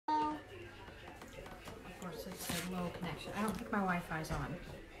So it's a low connection. I don't think my Wi-Fi's on.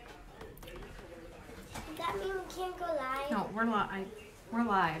 Does that mean we can't go live? No, we're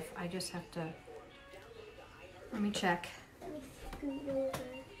live. I just have to. Let me check. Let me scoot over.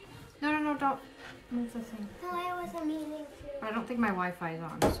 No, don't move the thing. No, I wasn't meaning to. I don't think my Wi-Fi is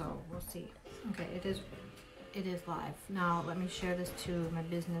on, so we'll see. Okay, it is live. Now let me share this to my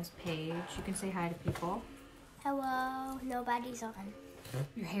business page. You can say hi to people. Hello, nobody's on.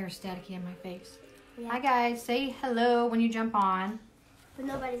 Your hair is staticky in my face. Yeah. Hi guys, say hello when you jump on. But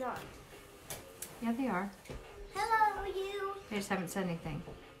nobody's on. Yeah, they are. Hello, you. They just haven't said anything.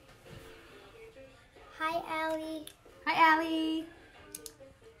 Hi, Allie. Hi, Allie.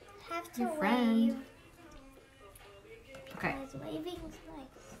 Have to Your friend. wave. Okay. Because waving's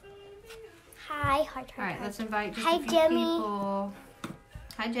nice. Hi, heart. All right, let's invite just Hi, a few Jemmy. people.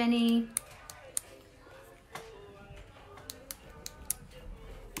 Hi, Jenny.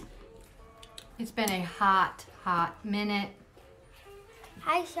 It's been a hot minute.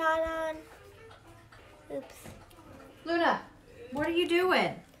 Hi, Shannon. Oops. Luna, what are you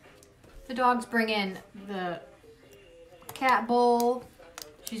doing? The dog's bringing the cat bowl.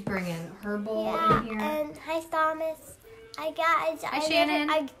 She's bringing her bowl in here. And hi, Thomas. Hi, Shannon.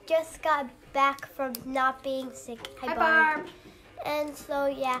 I just got back from not being sick. Hi, Barb. And so,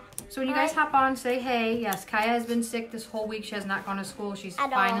 yeah. So when you guys hop on, say hey. Yes, Kaya has been sick this whole week. She has not gone to school. She's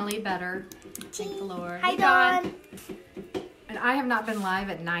finally better. Thank the Lord. Hi, Dawn. And I have not been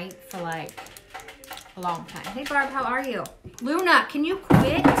live at night for like a long time. Hey, Barb, how are you? Luna, can you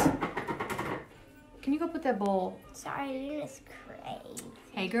quit? Can you go put that bowl? Sorry, Luna's crazy.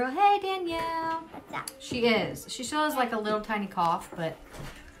 Hey, girl. Hey, Danielle. What's that? She is. She still has like a little tiny cough, but...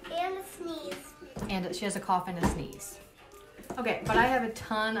 And a sneeze. And she has a cough and a sneeze. Okay, but I have a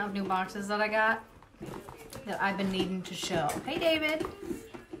ton of new boxes that I got that I've been needing to show. Hey, David.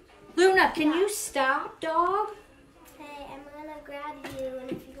 Luna, can you stop, dog? Hey, I'm gonna grab you,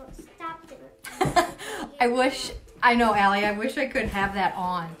 and if you don't stop it. I know, Allie, I wish I could have that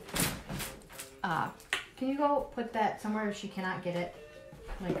on. Can you go put that somewhere she cannot get it?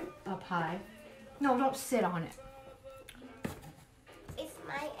 Like, up high? No, don't sit on it. It's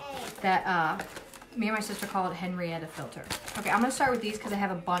my egg. That, me and my sister call it Henrietta filter. Okay, I'm gonna start with these because I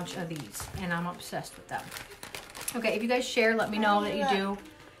have a bunch of these and I'm obsessed with them. Okay, if you guys share, let me know that you do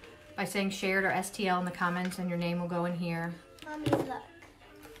by saying shared or STL in the comments and your name will go in here. Mommy, look.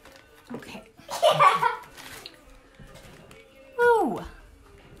 Okay. Woo!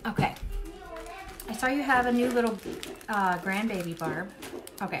 Okay. I saw you have a new little grandbaby, Barb.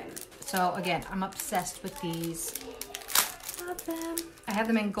 Okay, so again, I'm obsessed with these. Love them. I have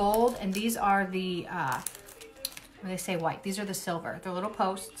them in gold, and these are the, when they say white, these are the silver. They're little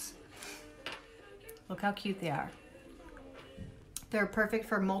posts. Look how cute they are. They're perfect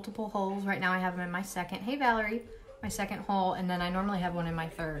for multiple holes. Right now I have them in my second. Hey, Valerie. My second hole, and then I normally have one in my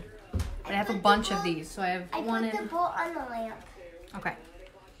third. But I have a bunch of these, so I have one in... I put the bowl on the lamp. Okay.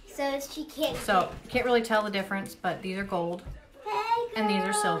 So she can't Can't really tell the difference, but these are gold. Hey, girl, and these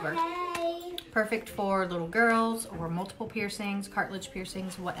are silver. Hey. Perfect for little girls or multiple piercings, cartilage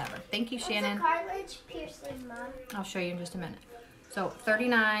piercings, whatever. Thank you, Shannon. What's a cartilage piercing, Mom? I'll show you in just a minute. So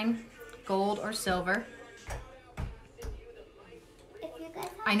 $39, gold or silver. If you guys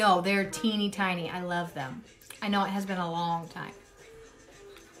have I know, they're teeny tiny. I love them. I know it has been a long time.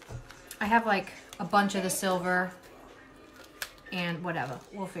 I have like a bunch of the silver and whatever.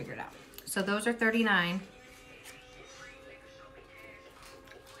 We'll figure it out. So those are $39.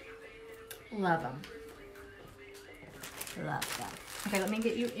 Love them. Love them. Okay, let me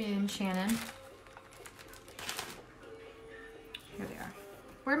get you in, Shannon. Here they are.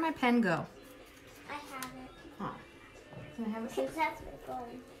 Where'd my pen go? I have it. Oh. Can I have it? Because that's my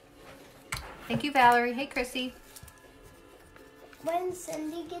phone. Thank you, Valerie. Hey, Chrissy. When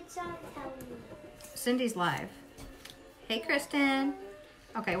Cindy gets on, tell me. Cindy's live. Hey, Kristen.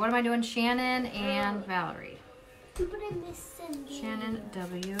 Okay, what am I doing? Shannon and Valerie. You would have missed Cindy. Shannon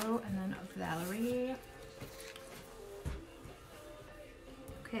W and then Valerie.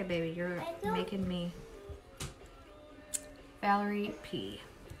 Okay, baby, you're making me. Valerie P.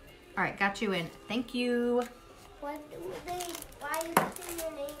 All right, got you in. Thank you. Why are you putting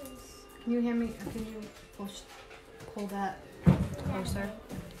your names? Can you hear me? Can you pull that closer?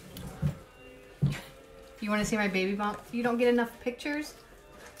 You want to see my baby bump? You don't get enough pictures?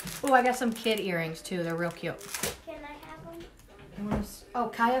 Oh, I got some kid earrings too. They're real cute. Can I have them? Oh,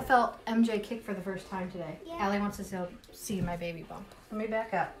 Kaya felt MJ kick for the first time today. Yeah. Allie wants to see my baby bump. Let me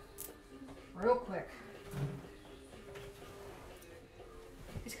back up real quick.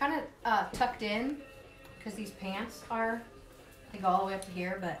 It's kind of tucked in because these pants are, they go all the way up to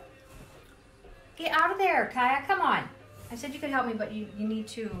here, but Get out of there, Kaya. Come on. I said you could help me, but you need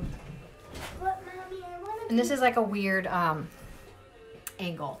to. But Mommy, I want to. And this is like a weird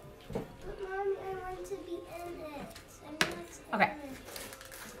angle. But Mommy, I want to be in it. Okay.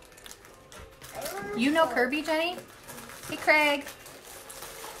 You know Kirby, Jenny? Hey, Craig.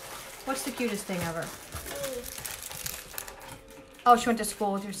 What's the cutest thing ever? Oh, she went to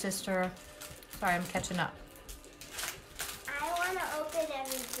school with your sister. Sorry, I'm catching up. I want to open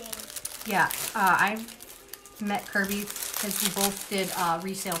everything. Yeah, I met Kirby because we both did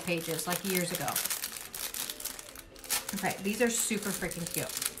resale pages like years ago. Okay, these are super freaking cute.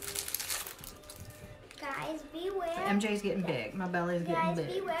 Guys, beware. So MJ's getting big. My belly's getting big.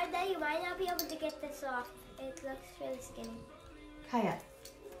 Guys, beware that you might not be able to get this off. It looks really skinny. Kaya.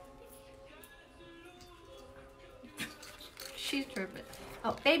 She's tripping.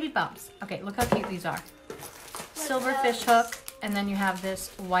 Oh, baby bumps. Okay, look how cute these are. Silver fish hook, and then you have this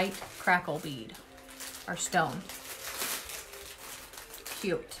white crackle bead or stone.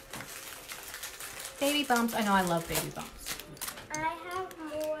 Cute. Baby bumps. I know I love baby bumps. I have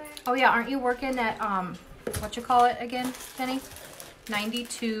more. Oh yeah, aren't you working at what you call it again, Penny?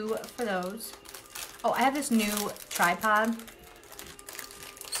 92 for those. Oh, I have this new tripod.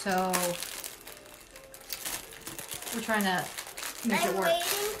 So we're trying to make it work. I'm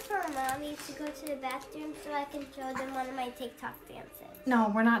waiting for Mommy to go to the bathroom so I can show them one of my TikTok dances.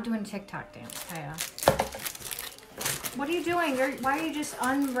 No, we're not doing TikTok dance, Kaya. What are you doing? Why are you just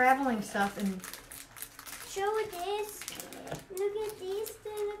unraveling stuff and... Show this. Look at these.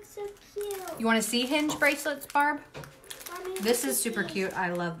 They look so cute. You want to see hinge bracelets, Barb? Mommy, This is super cute.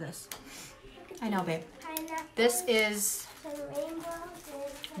 I love this. I know, babe. This is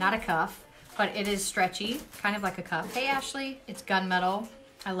not a cuff, but it is stretchy, kind of like a cuff. Hey, Ashley, it's gunmetal.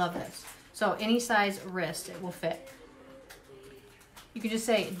 I love this. So any size wrist, it will fit. You could just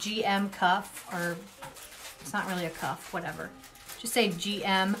say GM cuff, or it's not really a cuff, whatever. Just say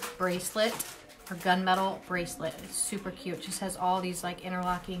GM bracelet or gunmetal bracelet. It's super cute. It just has all these like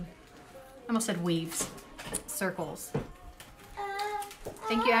interlocking, I almost said weaves, circles.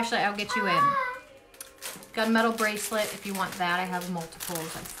 Thank you, Ashley. I'll get you in. Gunmetal bracelet, if you want that. I have multiples,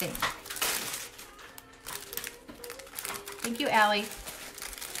 I think. Thank you, Allie.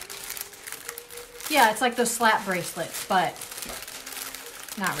 Yeah, it's like those slap bracelets, but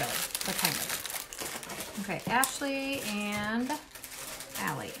not really, but kind of. Okay, Ashley and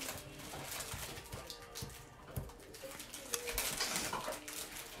Allie.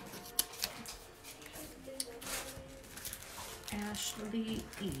 Ashley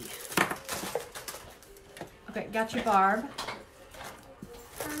E. Okay, got you, Barb.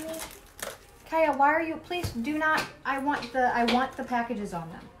 Mommy. Kaya, why are you? Please do not. I want the packages on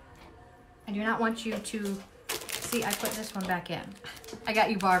them. I do not want you to see. I put this one back in. I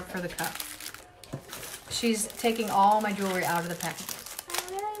got you, Barb, for the cup. She's taking all my jewelry out of the packages.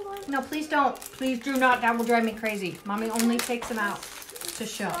 I really want. No, please don't. Please do not. That will drive me crazy. Mommy only takes them out to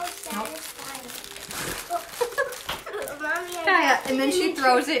show. Nope. Mommy, Kaya, and then she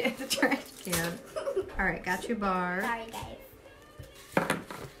throws it in the trash can. All right, got you, Barb. Sorry, guys.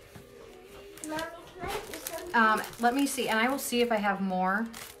 Mommy, can I do something? Let me see, and I will see if I have more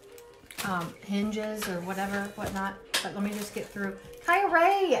hinges or whatnot. But let me just get through. Kaya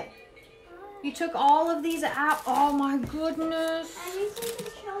Ray, you took all of these out. Oh my goodness. I need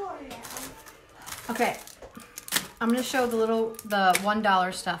to show them now. Okay, I'm gonna show the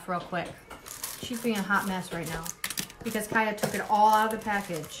 $1 stuff real quick. She's being a hot mess right now because Kaya took it all out of the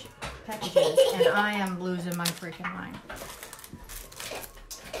packages, and I am losing my freaking mind.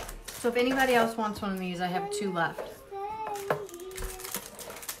 So if anybody else wants one of these, I have 2 left.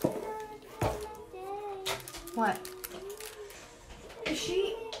 What? Is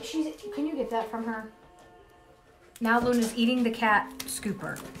she's, can you get that from her? Now Luna's eating the cat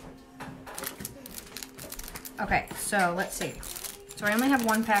scooper. Okay, so let's see. So I only have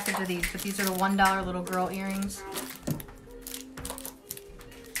 1 package of these, but these are the $1 little girl earrings.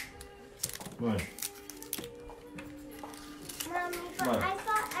 Mommy, but I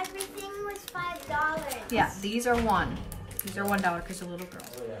thought everything was $5. Yeah, these are These are $1 because they're little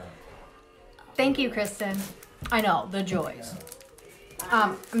girls. Oh, yeah. Thank you, Kristen. I know, the joys.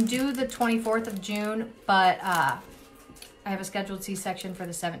 I'm due the 24th of June, but I have a scheduled C-section for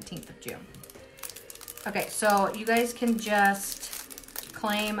the 17th of June. Okay, so you guys can just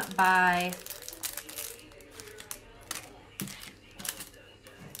claim by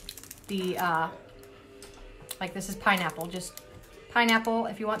the, like this is pineapple, just pineapple.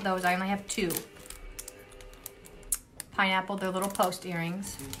 If you want those, I only have 2. Pineapple, they're little post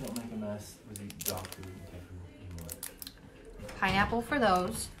earrings. Don't make a mess with the dog food and cat food anymore. Pineapple for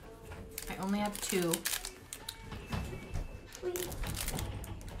those. I only have 2.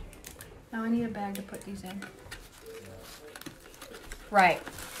 Now I need a bag to put these in. Right.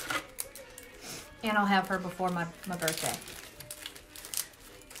 And I'll have her before my birthday.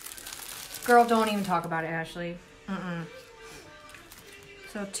 Girl, don't even talk about it, Ashley.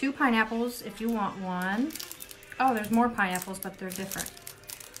 So 2 pineapples if you want one. Oh, there's more pineapples, but they're different.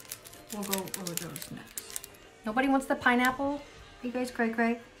 We'll go over those next. Nobody wants the pineapple? You guys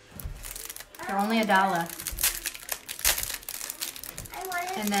cray-cray? They're only $1.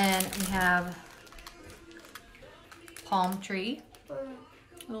 And then we have palm tree.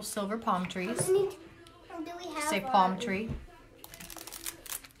 Little silver palm trees. How many do we have? Say palm tree.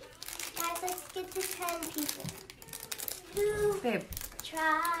 Guys, let's get to 10 people. Who Babe.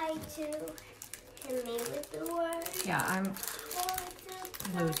 try to hit me with the word? Yeah, I'm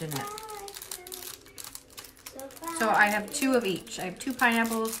losing it. So I have 2 of each. I have 2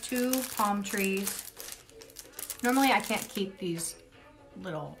 pineapples, 2 palm trees. Normally I can't keep these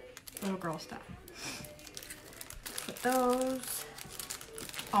little girl stuff. Put those.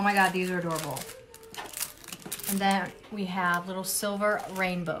 Oh my God, these are adorable. And then we have little silver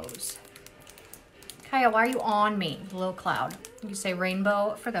rainbows. Kaya, why are you on me? Little cloud. You can say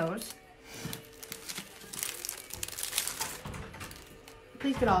rainbow for those.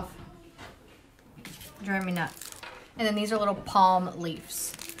 Please get off. You're driving me nuts. And then these are little palm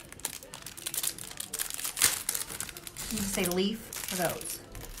leaves. You can say leaf for those.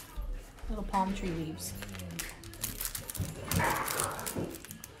 Little palm tree leaves.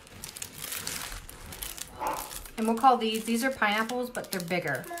 And we'll call these are pineapples, but they're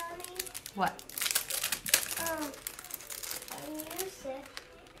bigger. Mommy, What? are you sick?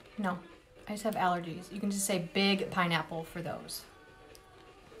 No, I just have allergies. You can just say big pineapple for those.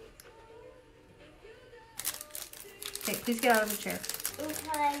 Okay, please get out of the chair. I'm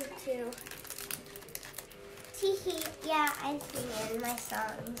trying to. Teehee, yeah, I sing in my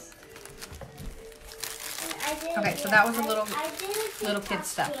songs. And I did Okay, so that was a little kid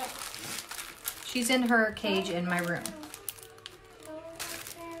stuff. Dance. She's in her cage in my room.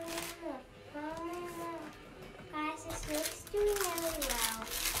 Guys, this snake's doing really well.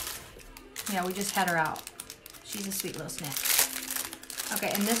 Yeah, we just had her out. She's a sweet little snack.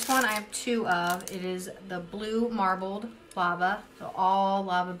 Okay, and this one I have 2 of. It is the blue marbled lava. So all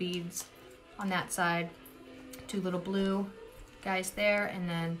lava beads on that side. 2 little blue guys there, and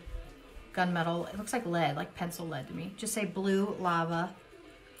then gunmetal. It looks like lead, like pencil lead to me. Just say blue lava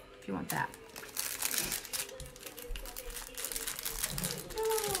if you want that.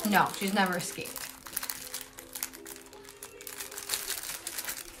 No, she's never escaped.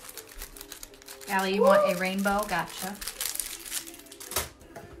 Allie, you want a rainbow? Gotcha.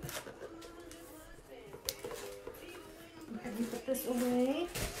 Let me put this away.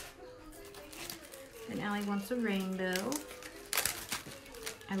 And Allie wants a rainbow.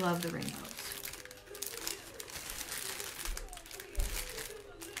 I love the rainbows.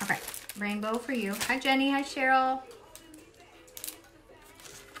 Okay, rainbow for you. Hi Jenny, hi Cheryl.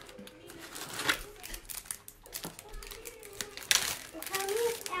 Tell me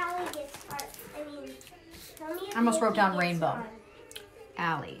if Allie gets hurt. Tell me if I almost wrote down Nikki gets rainbow. on.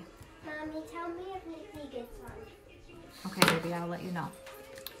 Allie. Mommy, tell me if Nikki gets on. Okay, baby, I'll let you know.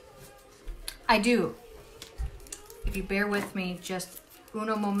 I do. If you bear with me, just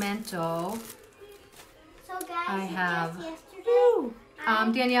uno momento. So guys, I have. just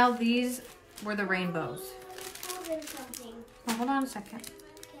yesterday, Danielle, these were the rainbows. told him something. Oh, hold on a second.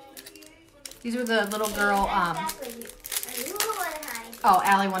 Okay. These were the little girl. That's what you want to hide. Oh,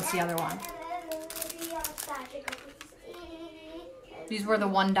 Allie wants the other one. These were the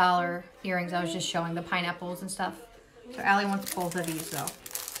 $1 earrings I was just showing, the pineapples and stuff. So Allie wants both of these though.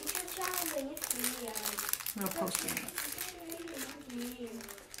 Little post earrings.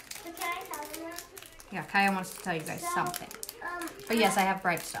 Yeah, Kaya wants to tell you guys something. But yes, I have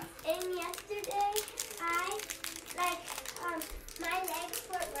bright stuff. And yesterday, my legs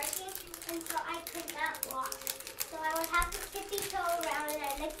weren't working, and so I could not walk. So I would have to tippy-toe around, and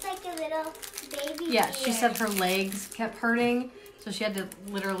I looked like a little baby Yeah, deer. she said her legs kept hurting, so she had to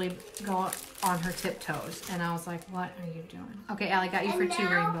literally go on her tiptoes. And I was like, what are you doing? Okay, Allie got you for 2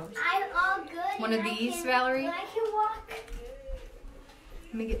 rainbows. I'm all good. One of these, Valerie? I can walk.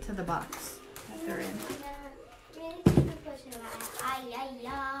 Let me get to the box that they're in.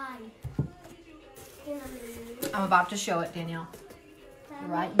 I'm about to show it, Danielle.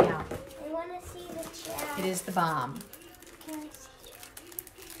 Right now. I want to see the chat. It is the bomb. Can I see?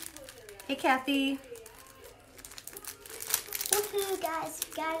 Hey, Kathy. Woohoo, guys,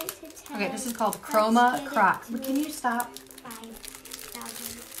 we got it to 10. Okay, this is called Let's Chroma get it Croc. to Can you stop? 5,000.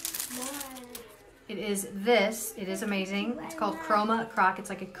 More. It is this. It is amazing. It's called Chroma Croc. It's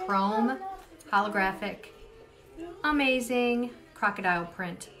like a chrome holographic, amazing crocodile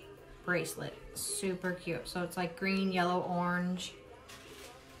print bracelet. Super cute. So it's like green, yellow, orange.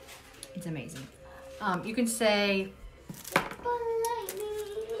 It's amazing. You can say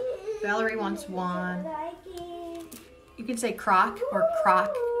Valerie wants one. You can say croc or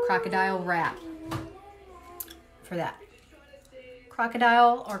crocodile wrap for that.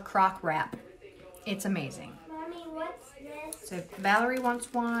 Crocodile or croc wrap. It's amazing. Mommy, what's this? So if Valerie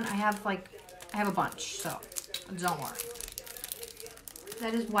wants one, I have a bunch, so don't worry.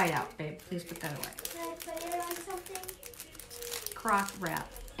 That is white out, babe. Please put that away. Can I put it on something? Croc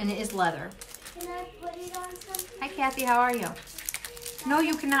wrap. And it is leather. Can I put it on something? Hi, Kathy. How are you? No,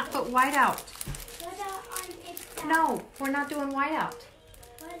 you cannot put white out. What on its back? No, we're not doing white out.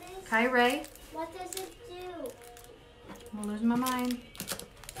 What is Hi, Ray. What does it do? I'm losing my mind.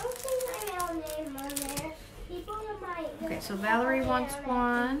 Don't say my real name on there. People might. Okay, so Valerie wants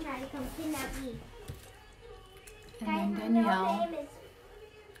one. Try to come kidnap me. And Guys, then my Danielle. real name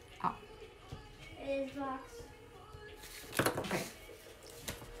Oh, is Vox. okay.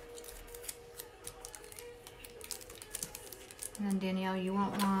 And then Danielle, you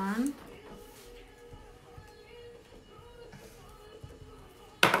want one.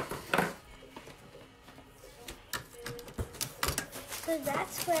 So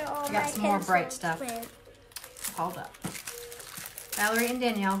that's where all I my got some more bright pencils stuff. went. Hold up. Valerie and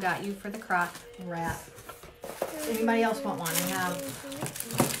Danielle got you for the croc wrap. Anybody else want one? I have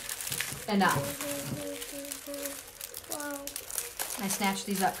enough. Wow. I snatched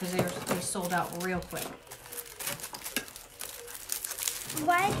these up because they sold out real quick.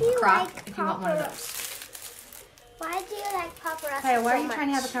 Why do you Croc, like if you want one of paparazzi? those. Why do you like paparazzi Hey, why so are you much? trying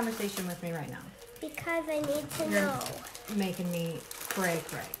to have a conversation with me right now? Because I need to You're know. making me cray.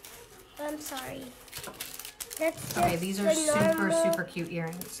 I'm sorry. That's just Okay, these are the super, normal super cute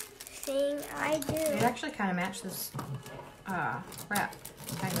earrings. thing I do. They actually kind of match this wrap.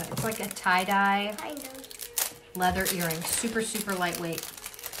 Kind of. It's like a tie-dye Kind of. leather earring. Super, super lightweight.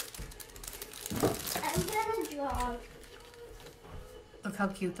 I'm gonna draw. Look how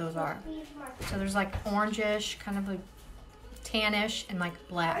cute those are. Please mark. So there's like orangish, kind of like tannish, and like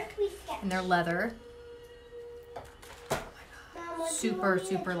black. Please sketch. And they're leather. Mom, what do you Super, want me to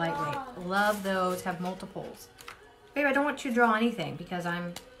super draw? lightweight. Love those. Have multiples. Babe, I don't want you to draw anything because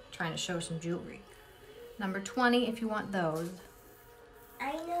I'm trying to show some jewelry. Number 20, if you want those.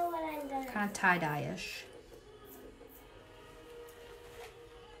 I know what I'm gonna. Kind of tie-dye-ish.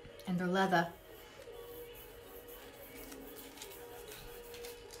 And they're leather.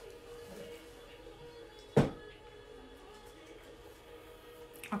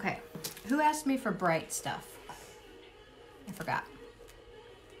 Okay, who asked me for bright stuff? I forgot.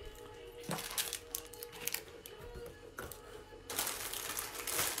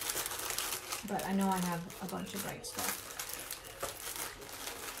 But I know I have a bunch of bright stuff.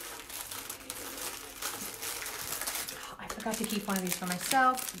 I forgot to keep one of these for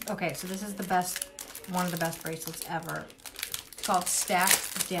myself. Okay, so this is the best, one of the best bracelets ever. It's called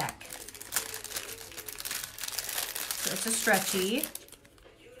Stacked Deck. So it's a stretchy.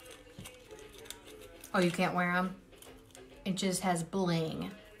 Oh, you can't wear them? It just has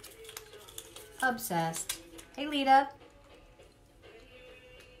bling. Obsessed. Hey, Lita.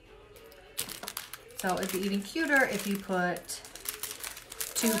 So it'd be even cuter if you put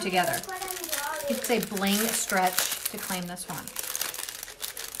two together. Look what I'm drawing. You could say bling stretch to claim this one.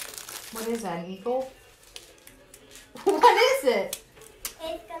 What is that, an eagle? What is it?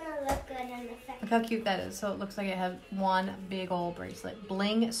 It's gonna look good in the second. Look how cute that is. So it looks like it has one big old bracelet.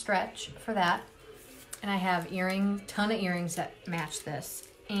 Bling stretch for that. And I have ton of earrings that match this.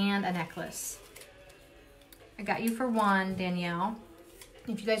 And a necklace. I got you for one, Danielle.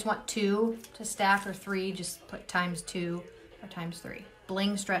 If you guys want two to stack or three, just put ×2 or ×3.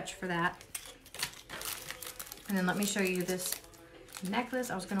 Bling stretch for that. And then let me show you this necklace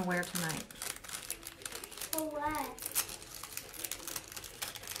I was gonna wear tonight. For what?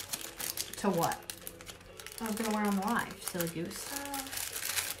 To what? I was gonna wear on the live, silly goose.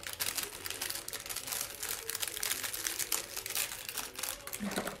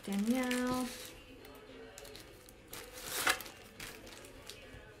 Danielle.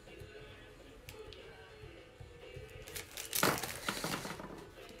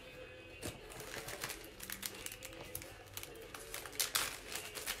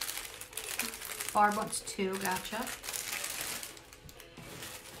 Barb wants two, gotcha.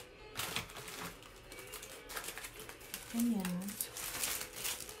 Danielle.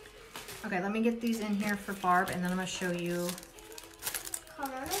 Okay, let me get these in here for Barb, and then I'm gonna show you. Hold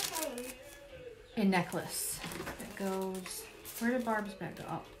on, I'm trying a necklace that goes, where did Barb's bag go?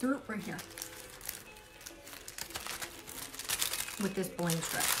 Oh, through right here. With this bling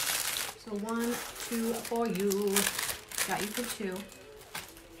stretch. So 1, 2 for you. Got you for 2.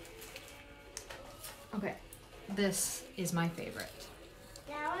 Okay, this is my favorite.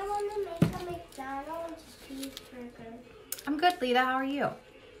 Now I want to make a McDonald's cheeseburger. I'm good, Lita. How are you?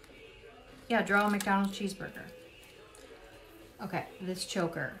 Yeah, draw a McDonald's cheeseburger. Okay, this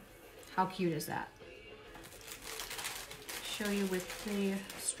choker. How cute is that? Show you with the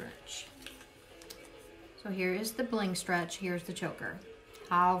stretch. So here is the bling stretch. Here's the choker.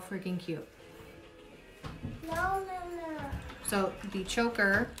 How freaking cute. No. So the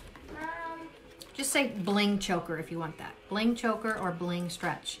choker, Mom. just say bling choker if you want that. Bling choker or bling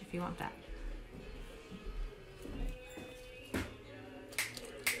stretch if you want that.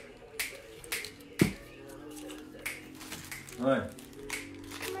 All right.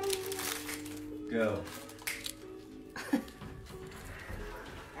 Go. I'm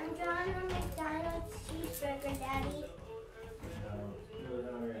drawing a McDonald's cheeseburger, Daddy.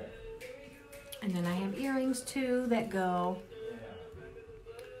 And then I have earrings too that go.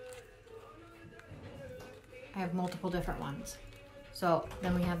 I have multiple different ones. So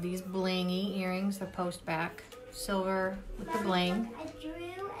then we have these blingy earrings, the post back, silver with the bling. I drew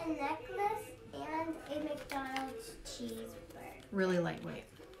a necklace and a McDonald's cheeseburger. Really lightweight.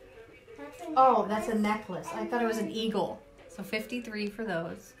 That's a Oh, that's a necklace. I thought it was an eagle. So 53 for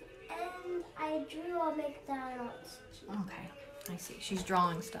those. And I drew a McDonald's cheeseburger. Okay, I see. She's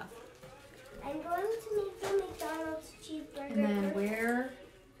drawing stuff. I'm going to make a McDonald's cheeseburger. And then where,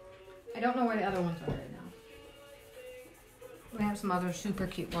 I don't know where the other ones are right now. We have some other super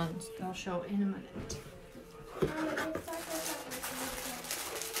cute ones that I'll show in a minute.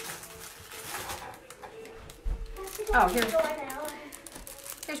 Oh, here's one.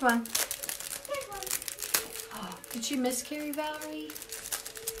 Here's one. Oh, did she miscarry, Valerie?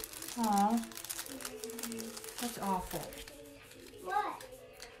 Oh, that's awful. What?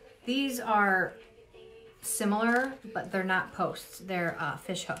 These are similar, but they're not posts. They're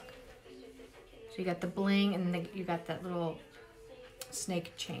fish hook. So you got the bling, and then you got that little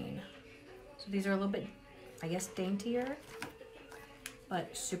snake chain. So these are a little bit, I guess, daintier,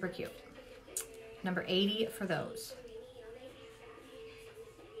 but super cute. Number 80 for those.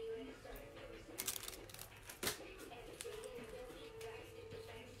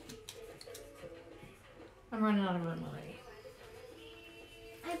 I'm running out of room already.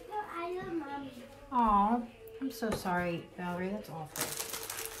 I love Mommy. Aw, I'm so sorry, Valerie. That's awful.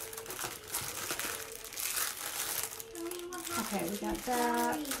 Okay, we got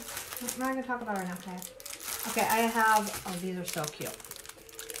that. We're not going to talk about it right now, okay? Okay, I have, oh, these are so cute.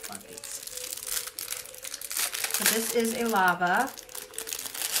 Love these. So this is a lava.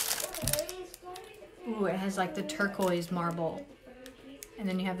 Ooh, it has like the turquoise marble. And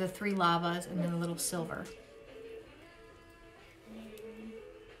then you have the 3 lavas and then a little silver.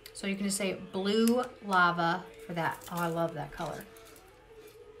 So you can just say blue lava for that. Oh, I love that color.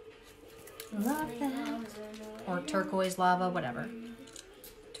 Love that. Or turquoise lava, whatever.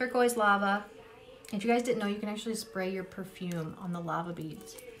 Turquoise lava. If you guys didn't know, you can actually spray your perfume on the lava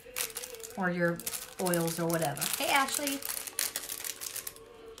beads. Or your oils or whatever. Hey, Ashley.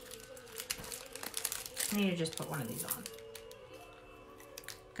 I need to just put one of these on.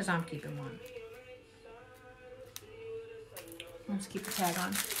 Because I'm keeping one. Let's keep the tag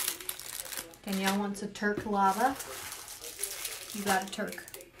on. Danielle wants a Turk lava. You got a Turk.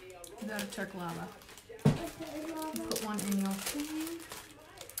 You got a Turk lava. You put one in your thing.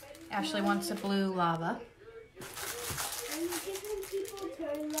 Ashley wants a blue lava. Are you giving people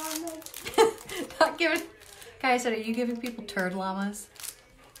turd llamas? Not giving. Kai said, are you giving people turd llamas?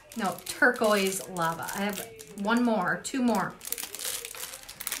 No, turquoise lava. I have one more, 2 more.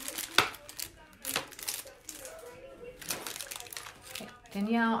 Okay,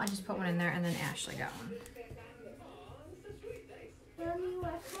 Danielle, I just put one in there, and then Ashley got one. Mommy,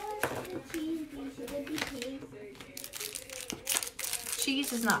 what color should the cheese be? Should it be pink?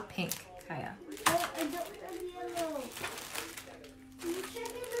 Cheese is not pink, Kaya. I don't know the yellow. Can you check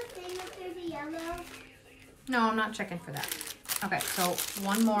in the thing if there's a yellow? No, I'm not checking for that. Okay, so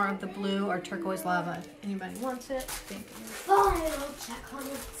one more of the blue or turquoise lava. If anybody wants it, thank you. Oh, I will check on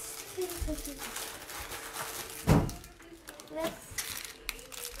it.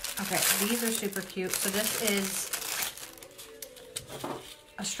 Okay, these are super cute. So this is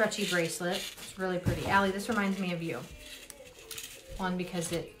a stretchy bracelet. It's really pretty. Allie, this reminds me of you. One,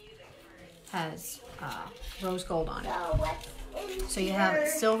 because it has rose gold on it. So you have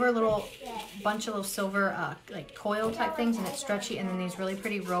silver little, bunch of little silver like coil type things, and it's stretchy, and then these really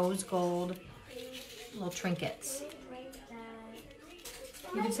pretty rose gold little trinkets.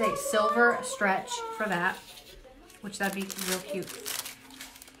 You could say silver stretch for that, which that'd be real cute.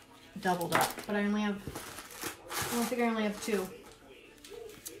 Doubled up, but I don't think I only have 2.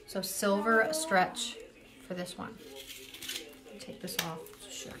 So silver stretch for this one. Take this off to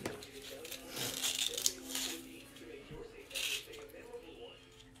show you.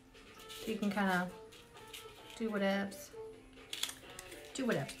 So you can kind of do whatevs. Do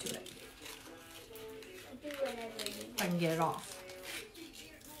whatevs to it. If I can get it off.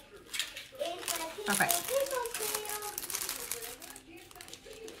 Okay.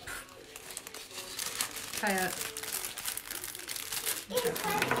 Kind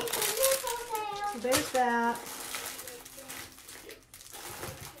so there's that.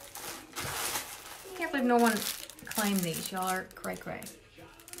 Can't believe no one claimed these. Y'all are cray cray.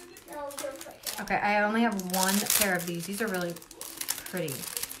 Okay, I only have 1 pair of these. These are really pretty.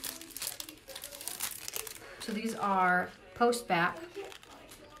 So these are post back.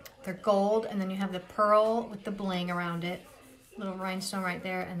 They're gold, and then you have the pearl with the bling around it. Little rhinestone right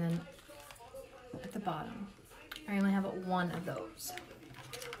there, and then at the bottom. I only have 1 of those.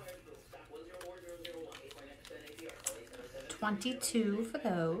 22 for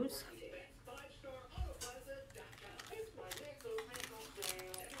those.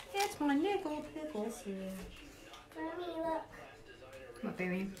 It's my nickel pickles here. Mommy, look. Come on,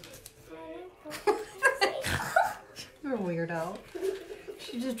 baby. You're a weirdo.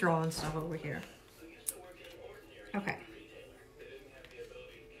 She's just drawing stuff over here. Okay.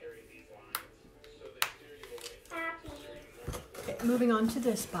 Okay, moving on to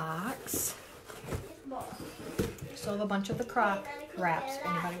this box. So I have a bunch of the crock wraps. If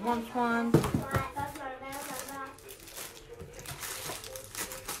anybody wants one.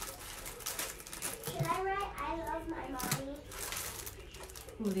 Should I write I love my mommy?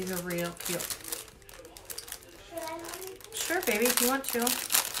 Ooh, these are real cute. Should I, mommy? Sure, baby, if you want to.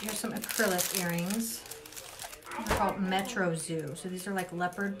 Here's some acrylic earrings. They're called Metro Zoo. So these are like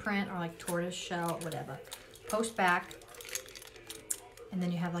leopard print or like tortoise shell, whatever. Post back. And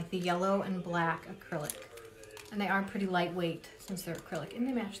then you have like the yellow and black acrylic. And they are pretty lightweight since they're acrylic. And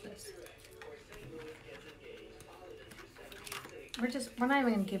they match this. We're not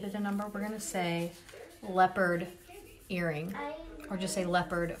even gonna give it a number. We're gonna say leopard earring. Or just say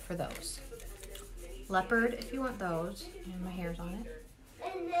leopard for those. Leopard if you want those. And my hair's on it.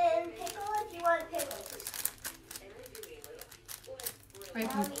 And then pickle if you want pickles. Or you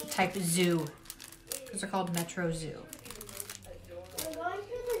can type zoo. Because they're called Metro Zoo. We're going to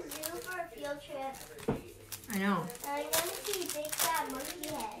the zoo for a field trip. I know. And I'm going to see big fat monkey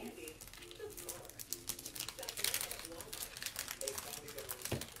heads.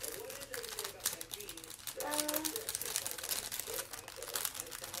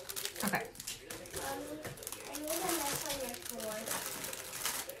 Okay. I made a mess on your floor.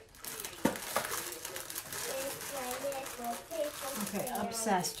 Okay,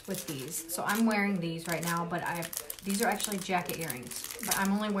 obsessed with these. So I'm wearing these right now, but these are actually jacket earrings. But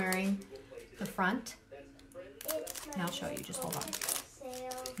I'm only wearing the front. And I'll show you, just hold on.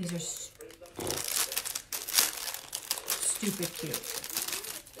 These are stupid cute.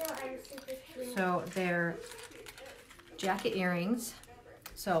 So they're jacket earrings.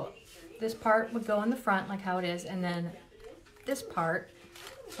 So this part would go in the front like how it is, and then this part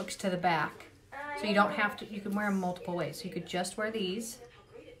hooks to the back. So you don't have to, you can wear them multiple ways. So you could just wear these,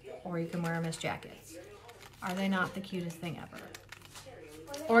 or you can wear them as jackets. Are they not the cutest thing ever?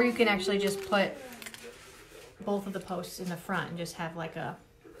 Or you can actually just put both of the posts in the front and just have like a,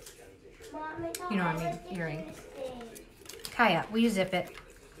 you know what I mean, earring. Kaya, will you zip it?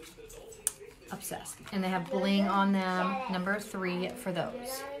 Obsessed. And they have bling on them, number 3 for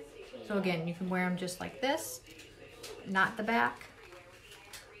those. So again, you can wear them just like this, not the back,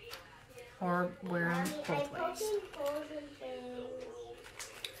 or wear them both ways.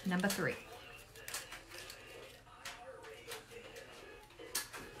 Number 3.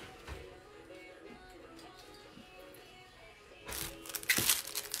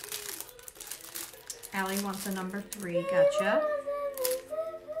 Allie wants a number 3, gotcha.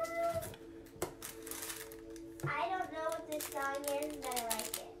 I don't know what this song is, but I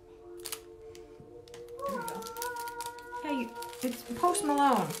like it. There we go. Yeah, it's Post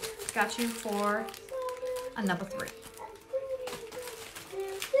Malone. Got you for a number 3.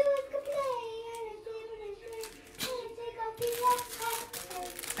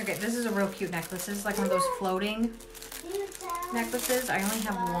 Okay, this is a real cute necklace. This is like one of those floating necklaces. I only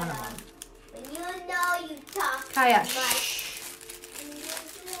have 1 of them. When you know you talk Kaya, too much. shh.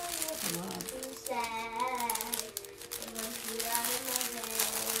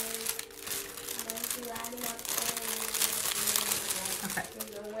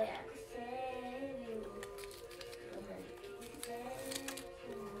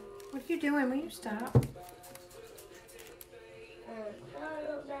 doing? Will you stop?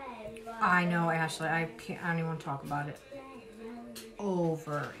 I know, Ashley. I don't even want to talk about it.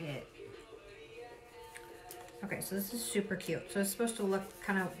 Over it. Okay, so this is super cute. So it's supposed to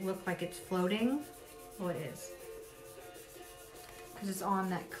kind of look like it's floating. Well, it is. Because it's on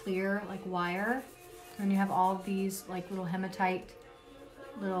that clear, like, wire. And you have all of these, like, little hematite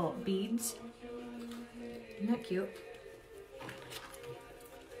little beads. Isn't that cute?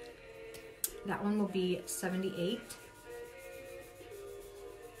 That one will be $78.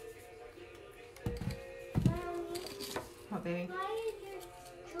 What, baby?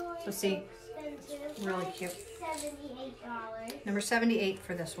 So see, really cute. $78. Number 78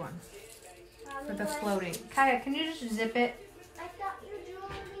 for this one. For the floating. Kaya, can you just zip it? I thought your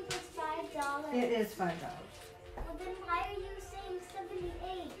jewelry was $5. It is $5. Well, then why are you saying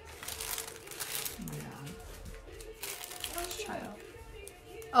 78? Oh my God. Oh, Child.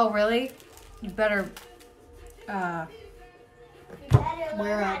 Oh, really? You better you better learn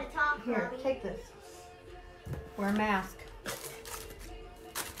wear how to talk, here, Mommy. take this. Wear a mask.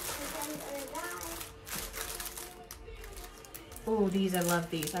 Oh, these, I love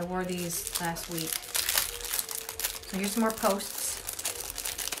these. I wore these last week. So here's some more posts.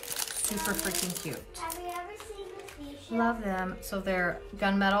 Super freaking cute. Have you ever seen the seashell? Love them. So they're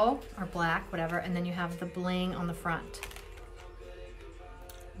gunmetal or black, whatever, and then you have the bling on the front.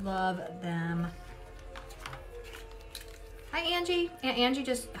 Love them. Hi, Angie. Aunt Angie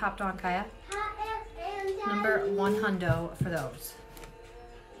just hopped on, Kaya. Number 100 for those.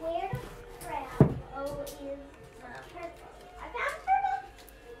 Where the crap? Oh, is purple. I found purple.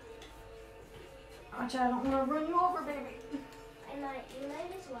 Watch out, I don't want to run you over, baby. You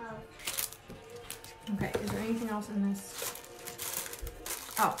might as well. Okay, is there anything else in this?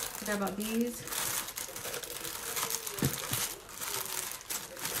 Oh, forgot about these.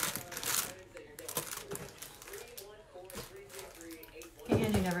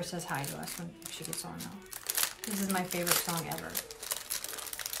 Angie never says hi to us when she gets on though. This is my favorite song ever.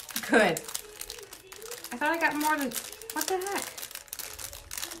 Good. I thought I got more than, what the heck?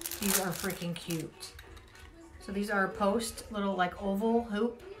 These are freaking cute. So these are a post, little like oval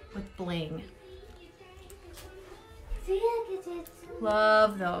hoop with bling.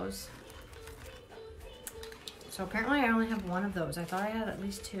 Love those. So apparently I only have one of those. I thought I had at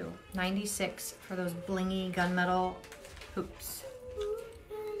least two. 96 for those blingy gunmetal hoops.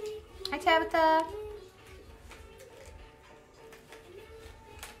 Hi, Tabitha.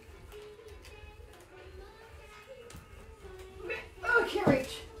 Oh, I can't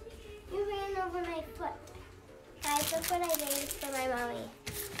reach. You ran over my foot. Guys, look what I made for my mommy.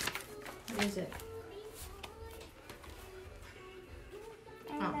 What is it?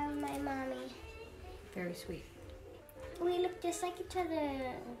 I love my mommy. Very sweet. We look just like each other.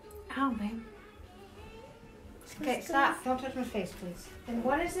 Ow, babe. Okay, stop. Don't touch my face, please. And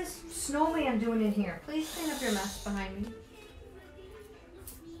what is this snowman doing in here? Please clean up your mess behind me.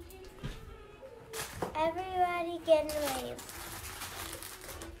 Everybody get in a wave.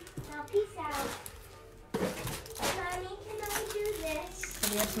 Now peace out. Mommy, can I do this?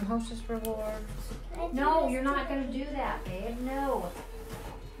 So we have some hostess rewards. Can I do No, this you're not today? going to do that, babe. No.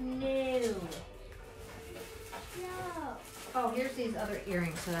 No. No. Oh, here's these other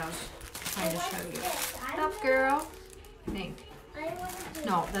earrings that I was trying to What's show you. this? Up, girl. Think. I want to do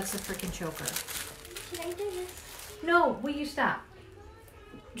No, that's the freaking choker. Can I do this? No, will you stop?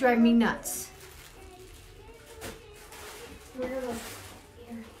 Drive me nuts. Where are those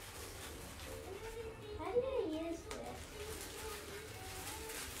earrings? How do I use this?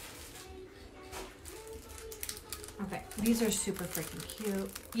 Okay, these are super freaking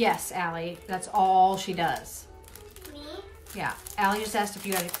cute. Yes, Allie, that's all she does. Me? Yeah, Allie just asked if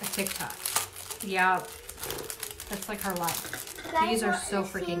you had a TikTok. Yeah, that's like her life. These are so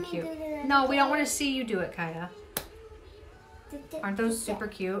freaking cute. No, we don't want to see you do it, Kaya. Aren't those super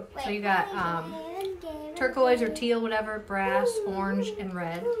cute? So you got turquoise or teal, whatever, brass, orange, and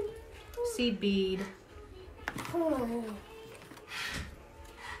red. Seed bead.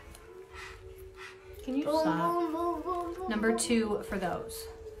 Can you stop? Number 2 for those.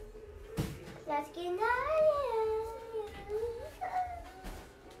 Let's get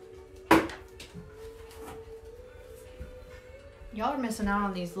Y'all are missing out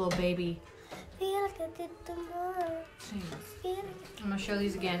on these little baby things. I'm gonna show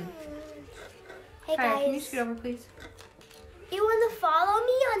these again. Hey Kaya, can you guys, scoot over, please? you want to follow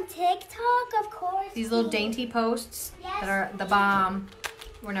me on TikTok? Of course. These little dainty posts that are the bomb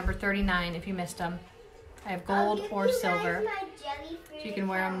were number 39 if you missed them. I have I'll gold give or you guys silver. my jellyfish So you can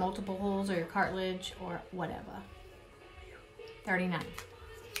wear on multiple holes or your cartilage or whatever. 39.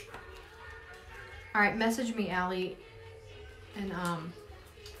 All right, message me, Allie, and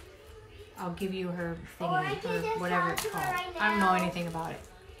I'll give you her thingy or whatever it's called. I don't know anything about it.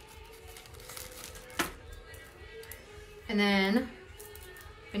 And then,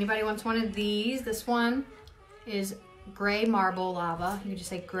 if anybody wants one of these, this one is gray marble lava. You can just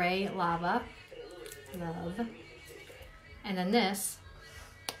say gray lava. Love. And then this,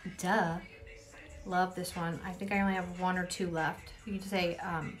 duh, love this one. I think I only have 1 or 2 left. You can just say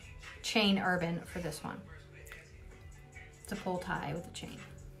chain urban for this one. It's a pull tie with a chain.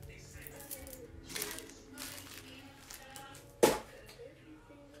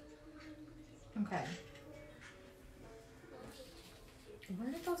 Okay. Where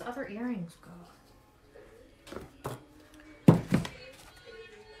did those other earrings go?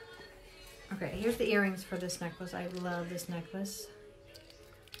 Okay, here's the earrings for this necklace. I love this necklace.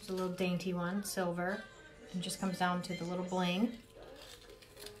 It's a little dainty one, silver. And just comes down to the little bling.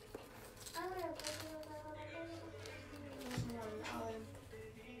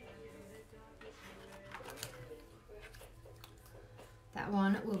 That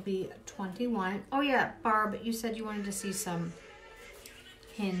one will be $21. Oh yeah, Barb, you said you wanted to see some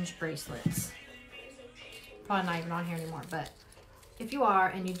hinge bracelets. Probably not even on here anymore, but if you are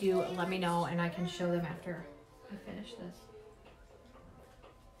and you do, let me know and I can show them after I finish this.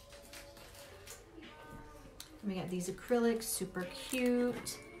 We got these acrylics, super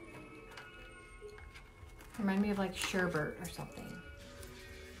cute. Remind me of like sherbet or something.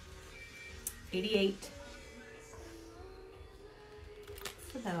 88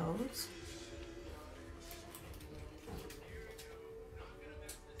 for those.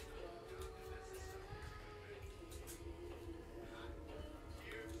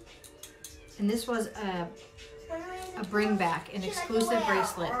 And this was a bring back, an exclusive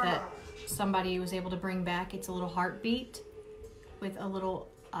bracelet that somebody was able to bring back. It's a little heartbeat with a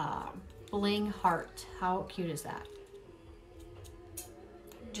little bling heart. How cute is that?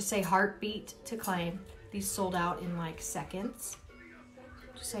 Just say heartbeat to claim. These sold out in like seconds.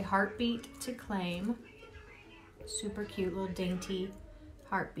 Just say heartbeat to claim. Super cute little dainty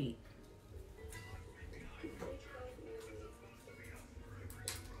heartbeat.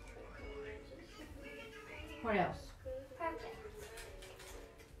 What else? Perfect.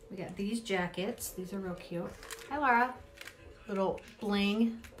 We got these jackets. These are real cute. Hi, Laura. Little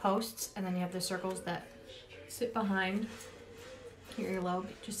bling posts, and then you have the circles that sit behind your earlobe.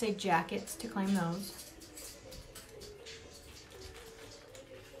 Just say jackets to claim those.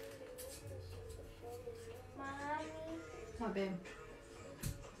 Mommy. What, babe?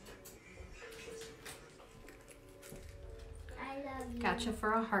 I love you. Gotcha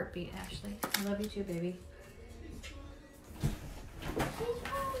for a heartbeat, Ashley. I love you too, baby.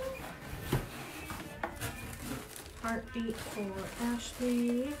 Heartbeat for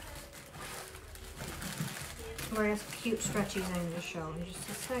Ashley. Laura has cute stretchies I need to show in just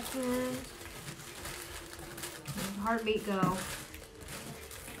a second. Heartbeat go.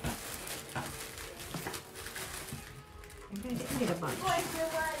 Maybe I didn't get a bunch.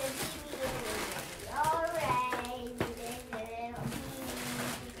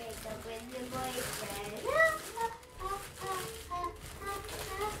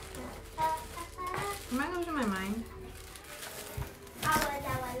 Am I losing my mind?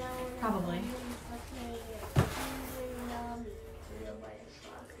 Probably.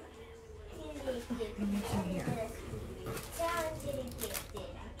 Here.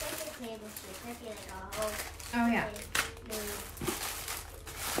 Oh yeah.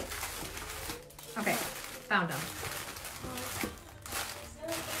 Okay, found them.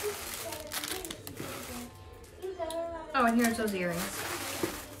 Oh, and here's those earrings.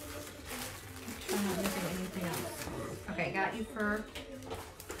 Make sure I'm not missing anything else. Okay, got you for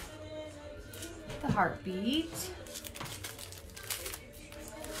the heartbeat.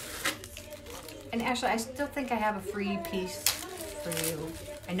 And Ashley, I still think I have a free piece for you.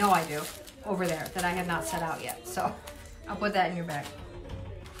 I know I do, over there, that I have not set out yet. So I'll put that in your bag.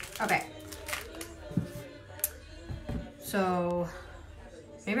 Okay. So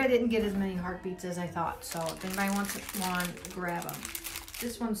maybe I didn't get as many heartbeats as I thought. So if anybody wants one, grab them.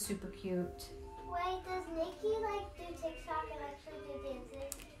 This one's super cute. Wait, does Nikki like do TikTok and actually do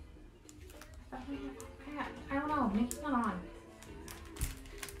dances? I don't know. Nikki's not on.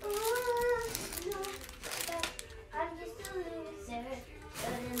 No, I'm just a loser.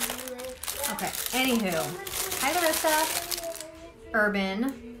 Okay, anywho. Hi, Larissa. Urban.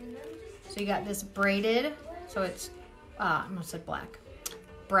 So you got this braided, so it's, I almost said black.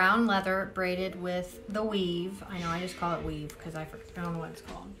 Brown leather braided with the weave. I know, I just call it weave because I don't know what it's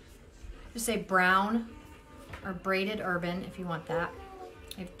called. Just say brown or braided urban if you want that.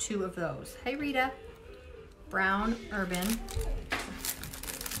 I have 2 of those. Hey, Rita. Brown Urban.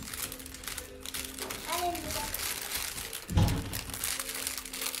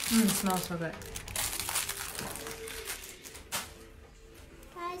 It smells so good.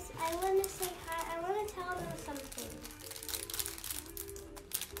 Guys, I want to say hi. I want to tell them something.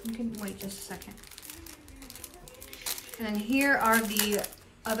 You can wait just a second. And then here are the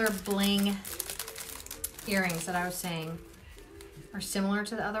other bling earrings that I was saying are similar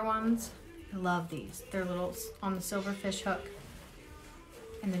to the other ones. I love these. They're little on the silver fish hook.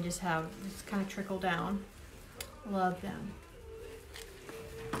 And then just have this kind of trickle down. Love them.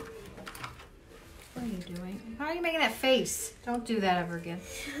 What are you doing? How are you making that face? Don't do that ever again.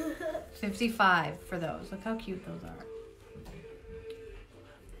 55 for those. Look how cute those are.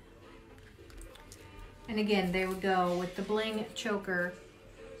 And again, they would go with the bling choker.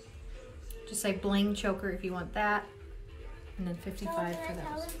 Just say bling choker if you want that. And then 55 for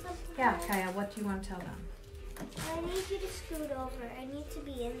those. Yeah, Kaya, what do you want to tell them? I need you to scoot over. I need to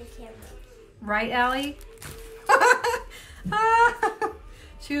be in the camera. Right, Allie?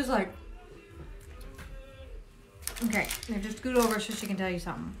 She was like, okay, now just scoot over so she can tell you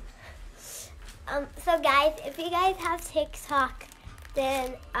something. So guys, if you guys have TikTok,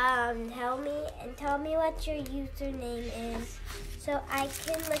 then tell me what your username is, so I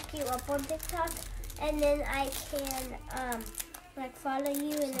can look you up on TikTok, and then I can like follow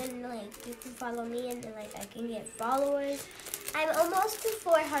you, and then like you can follow me, and then like I can get followers. I'm almost to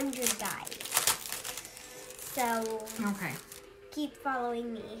 400 guys, so Okay. keep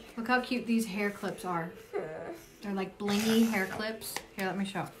following me. Look how cute these hair clips are. They're like blingy hair clips. Here, let me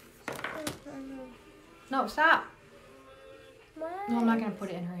show. No, stop. Why? No, I'm not going to put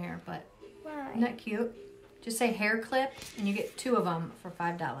it in her hair, but Why? isn't that cute? Just say hair clip, and you get 2 of them for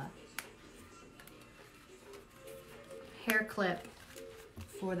 $5. Hair clip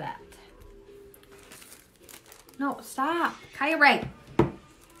for that. No, stop. Kaya, right.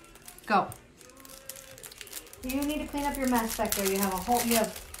 Go. You need to clean up your mess back there. You have a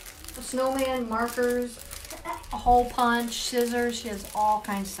snowman, markers, a hole punch, scissors. She has all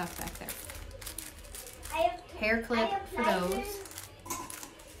kinds of stuff back there. I have Hair clip for those.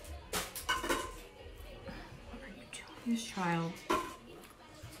 What are you doing, this child?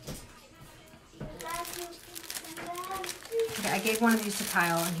 Okay, I gave one of these to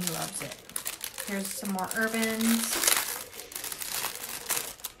Kyle and he loves it. Here's some more Urbans.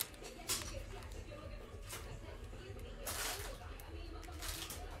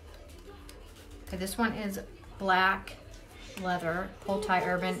 Okay, this one is black leather, pull tie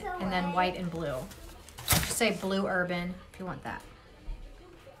Urban, and then white and blue. Just say blue Urban if you want that.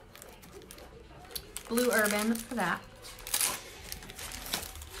 Blue Urban for that.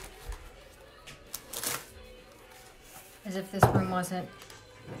 As if this room wasn't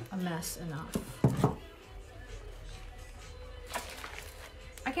a mess enough.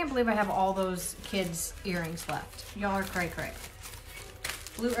 I can't believe I have all those kids' earrings left. Y'all are cray cray.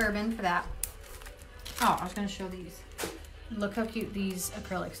 Blue Urban for that. Oh, I was gonna show these. Look how cute these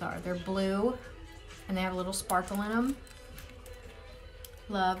acrylics are. They're blue and they have a little sparkle in them.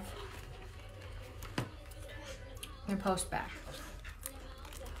 Love. They're post back.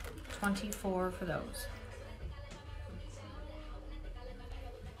 24 for those.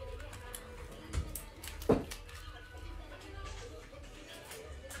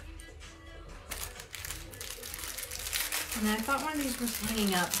 And I thought one of these was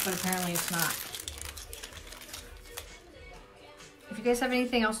hanging up, but apparently it's not. If you guys have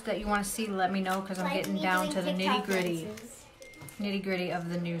anything else that you want to see, let me know, because I'm getting down to the nitty-gritty of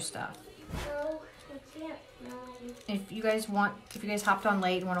the new stuff. No, I can't. No. If you guys hopped on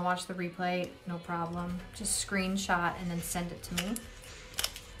late and want to watch the replay, no problem. Just screenshot and then send it to me.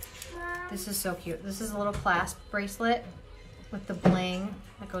 This is so cute. This is a little clasp bracelet with the bling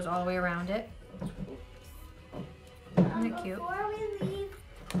that goes all the way around it. Isn't it cute? Before we leave,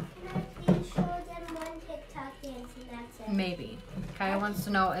 can I please show them one TikTok dance and that's it? Maybe. Kaya wants to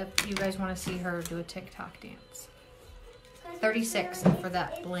know if you guys want to see her do a TikTok dance. 36 for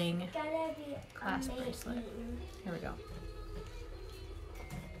that bling clasp bracelet. Here we go.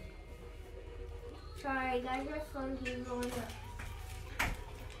 Sorry guys, my phone keeps going up.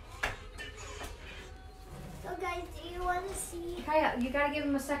 So guys, do you want to see? Kaya, you gotta give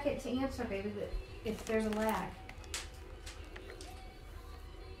him a second to answer, baby, if there's a lag.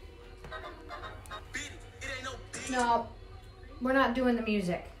 No, we're not doing the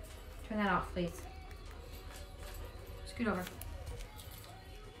music. Turn that off, please. Scoot over.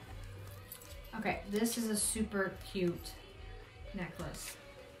 Okay, this is a super cute necklace.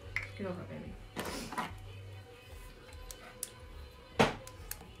 Scoot over, baby.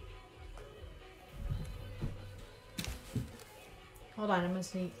 Hold on, I'm gonna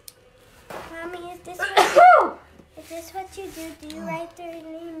sneak. Mommy, is this what you do? Do you write their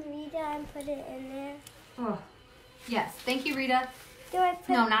name Rita and put it in there? Oh, yes. Thank you, Rita. Do I put?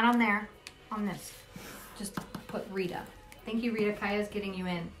 No, not on there. On this. Just put Rita. Thank you, Rita. Kaya's getting you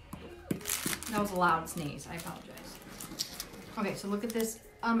in. That was a loud sneeze. I apologize. Okay, so look at this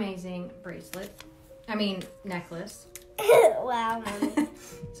amazing bracelet. I mean, necklace. Wow, Mommy.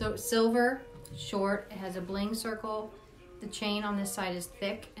 So silver, short. It has a bling circle. The chain on this side is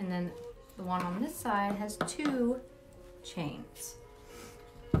thick, and then the one on this side has 2 chains.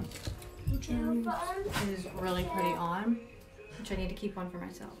 It is really pretty on, which I need to keep one for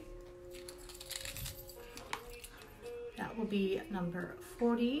myself. That will be number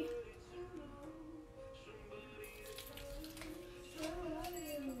 40.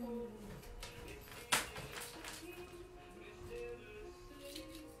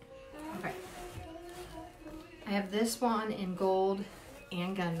 Okay. I have this one in gold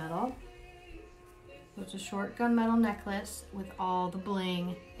and gunmetal. So it's a short gunmetal necklace with all the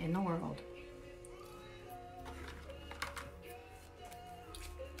bling in the world.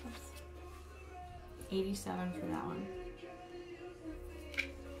 $87 for that one.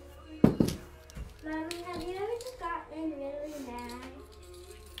 Mommy, have you ever just gotten really mad?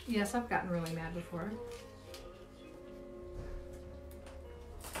 Yes, I've gotten really mad before.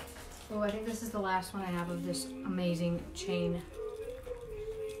 Oh, I think this is the last one I have of this amazing chain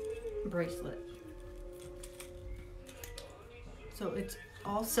bracelet. So it's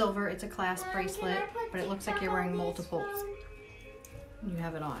all silver. It's a clasp bracelet, but it looks like you're wearing multiples. You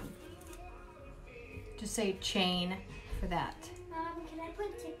have it on. Just say chain for that. Mom, can I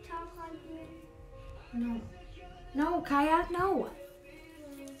put TikTok on here? No. No, Kaya, no.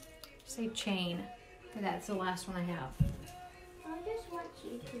 Say chain for that. It's the last one I have. I just want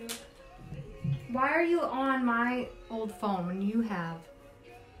you to. Why are you on my old phone when you have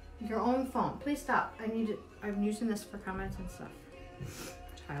your own phone? Please stop. I'm using this for comments and stuff.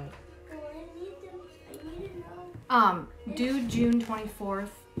 Child. Well, I need to know. Due June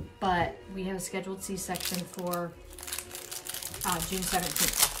 24th, but we have a scheduled C-section for June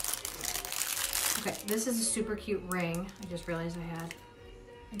 17th. Okay, this is a super cute ring. I just realized I had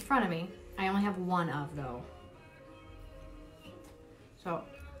in front of me. I only have one of though. So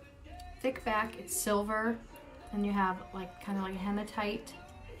thick back, it's silver, and you have like kind of like hematite.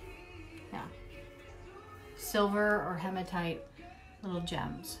 Yeah. Silver or hematite little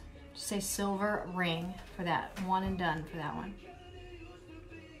gems. Just say silver ring for that. One and done for that one.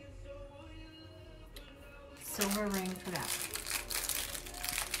 Silver ring for that.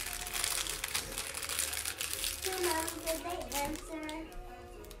 So, Mom, did they answer?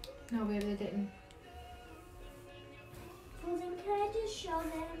 No, baby, they didn't. Well, then can I just show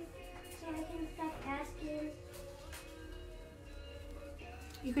them so I can stop asking?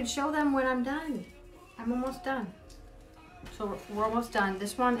 You can show them when I'm done. I'm almost done. So we're almost done.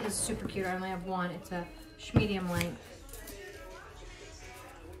 This one is super cute. I only have one. It's a medium length.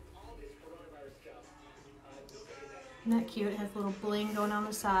 Isn't that cute? It has a little bling going on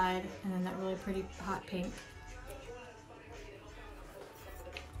the side and then that really pretty hot pink.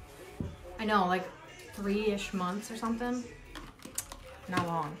 I know, like 3-ish months or something. Not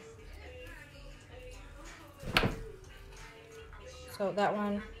long. So that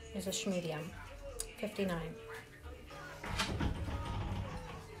one is a medium, $59.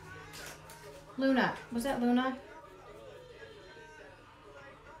 Luna, was that Luna?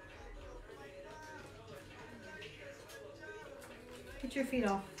 Get your feet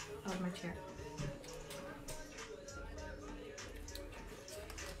off of my chair.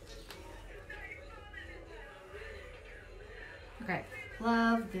 Okay,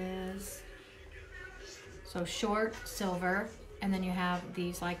 love this. So short silver, and then you have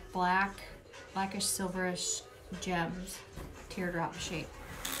these like blackish silverish gems, teardrop shape.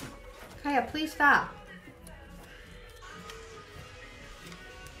 Kaya, please stop.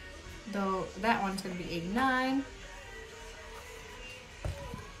 Though that one's gonna be $89.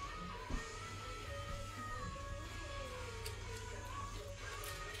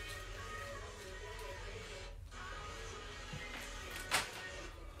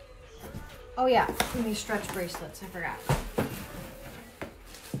 Oh yeah, and these stretch bracelets, I forgot.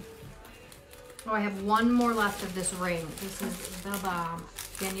 Oh, I have one more left of this ring. This is the bomb.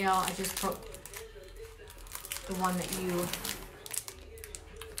 Danielle, I just put the one that you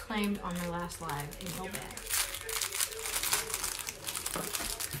claimed on my last live in your bag.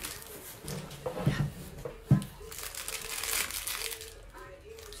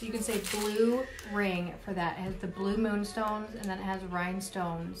 So you can say blue ring for that. It has the blue moonstones and then it has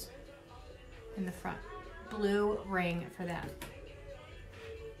rhinestones in the front. Blue ring for that.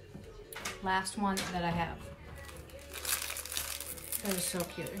 Last one that I have. That is so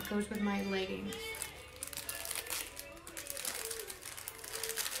cute. It goes with my leggings.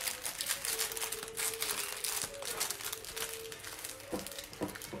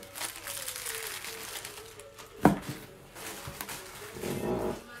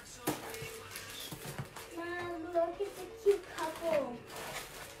 Mom, look at the cute couple.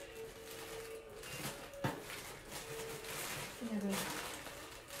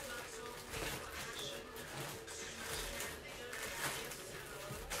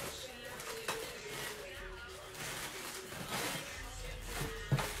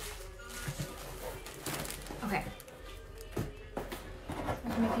 Okay.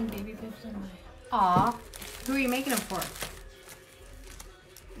 I'm making baby bibs on my... Aw. Who are you making them for?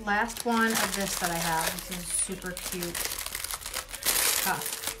 Last one of this that I have. This is super cute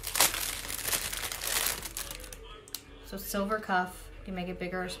cuff. So silver cuff. You can make it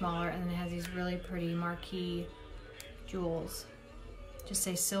bigger or smaller, and then it has these really pretty marquee jewels. Just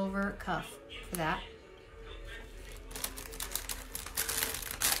say silver cuff for that.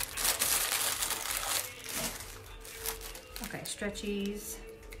 Okay, stretchies.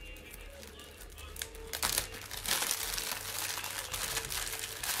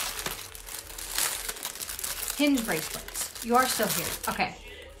 Hinge bracelets. You are still here. Okay.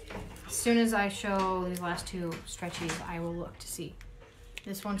 As soon as I show these last two stretchies, I will look to see.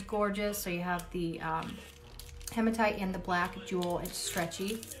 This one's gorgeous. So you have the hematite and the black jewel. It's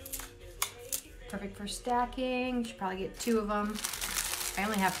stretchy. Perfect for stacking. You should probably get 2 of them. I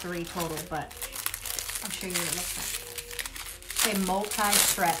only have 3 total, but I'll show you what it looks like. Okay,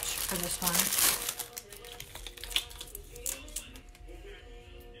 multi-stretch for this one.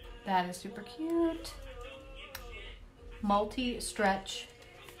 That is super cute. Multi-stretch.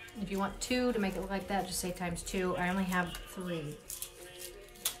 If you want 2 to make it look like that, just say times 2. I only have 3.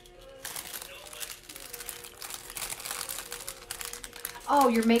 Oh,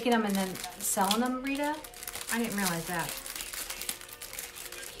 you're making them and then selling them, Rita? I didn't realize that.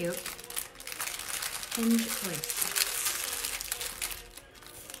 Cute. Hinge bracelets.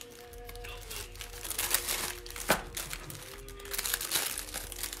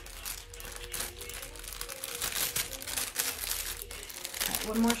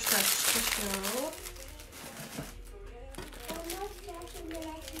 One more stretch to show.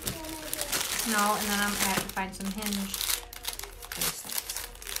 No, and then I'm going to find some hinge bracelets.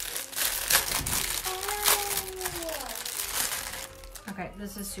 Okay,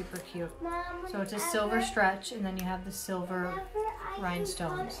 this is super cute. So it's a silver stretch, and then you have the silver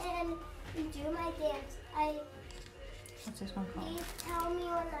rhinestones. And do my dance. What's this one called? Please tell me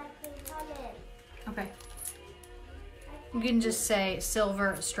when I can come in. Okay. You can just say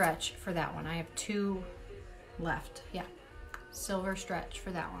silver stretch for that one. I have 2 left. Yeah. Silver stretch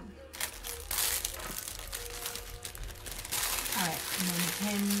for that one. All right. And then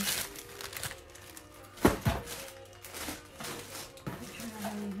hinge. Make sure I don't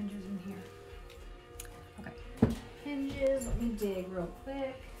have any hinges in here. Okay. Hinges. Let me dig real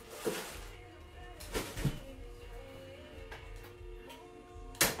quick.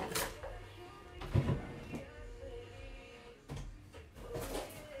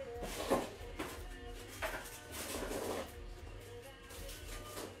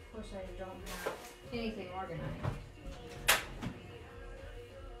 I don't have anything organized.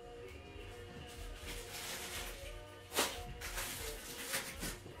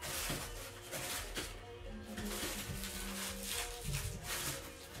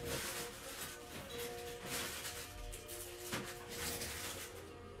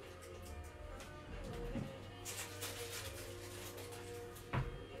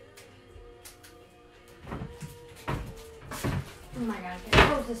 Oh my god, I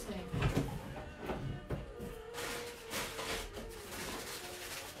can't close this thing.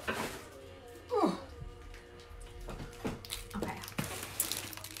 Okay.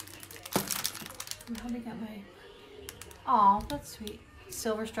 How did I get my... Oh, that's sweet.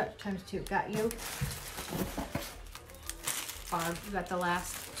 Silver stretch times 2. Got you. Barb, you got the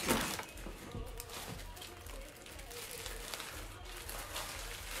last 2.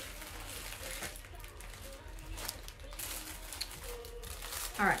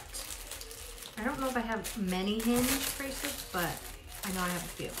 All right. I don't know if I have many hinge bracelets, but I know I have a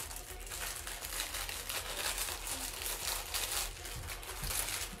few.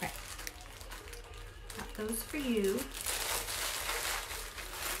 Okay. Got those for you.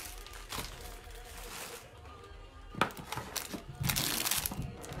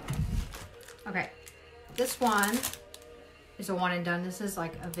 Okay. This one is a one and done. This is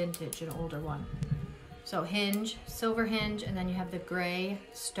like a vintage, an older one. So hinge, silver hinge, and then you have the gray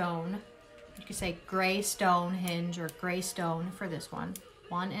stone. You could say gray stone hinge or gray stone for this one.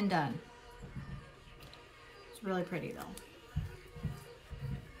 One and done. It's really pretty though.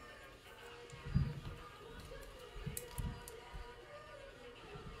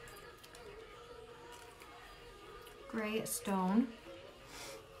 Gray stone.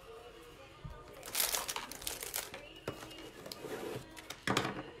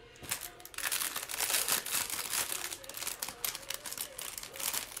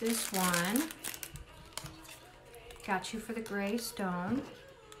 This one, got you for the gray stone.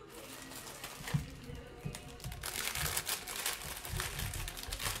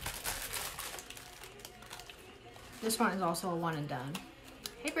 This one is also a one and done.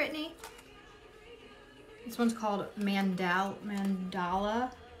 Hey Brittany. This one's called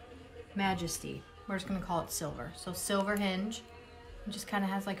Mandala Majesty. We're just gonna call it silver. So silver hinge. It just kind of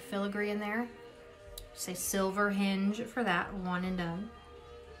has like filigree in there. Say silver hinge for that, one and done.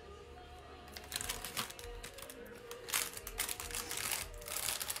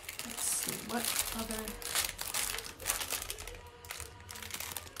 Let's see, what other...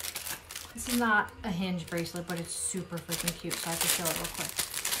 This is not a hinge bracelet, but it's super freaking cute, so I have to show it real quick.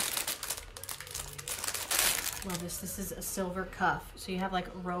 Love this. This is a silver cuff. So you have like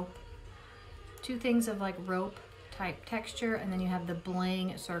rope, two things of like rope type texture, and then you have the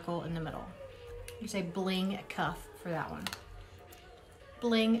bling circle in the middle. You say bling cuff for that one.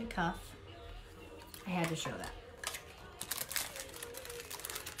 Bling cuff. I had to show that.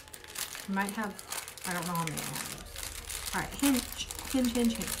 You might have, I don't know how many I have those. All right, hinge, hinge,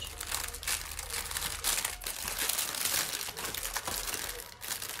 hinge, hinge.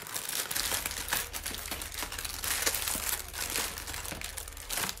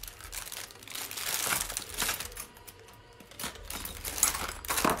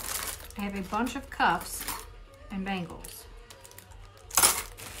 I have a bunch of cuffs and bangles.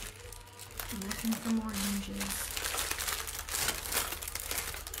 I'm looking for more hinges.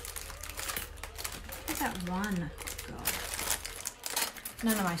 Where's that one go?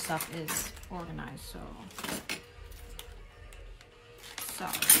 None of my stuff is organized, so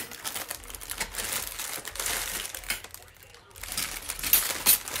sorry.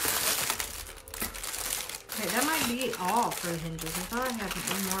 Okay, that might be all for the hinges. I thought I had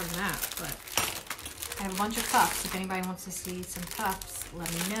way more than that, but I have a bunch of cuffs. If anybody wants to see some cuffs,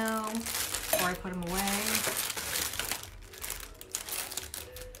 let me know before I put them away.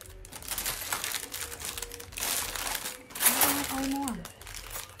 Or more.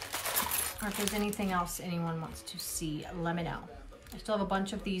 Or if there's anything else anyone wants to see, let me know. I still have a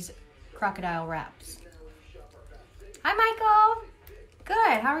bunch of these crocodile wraps. Hi, Michael.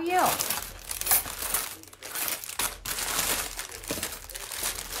 Good. How are you?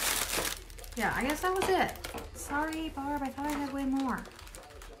 Yeah, I guess that was it. Sorry, Barb. I thought I had way more.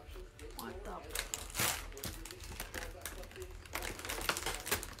 What the?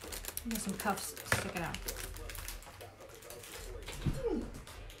 Get some cuffs to stick it out.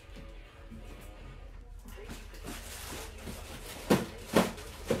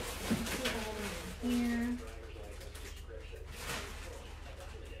 Here.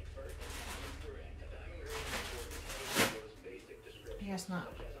 I guess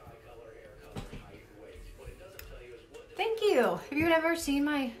not. Thank you. Have you ever seen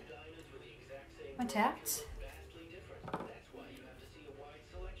my tats?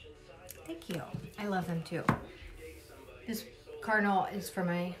 Thank you. I love them too. This cardinal is for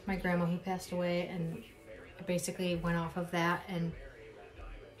my grandma who passed away, and I basically went off of that and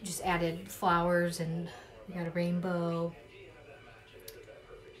just added flowers, and we got a rainbow.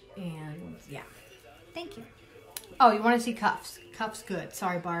 And yeah. Thank you. Oh, you want to see cuffs? Cuffs good.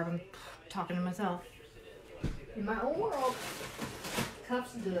 Sorry, Barb. I'm talking to myself. In my own world,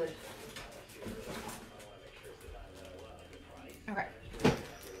 cuffs good. Okay.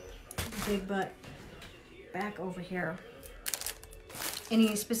 Big butt back over here.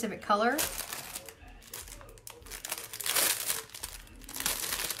 Any specific color?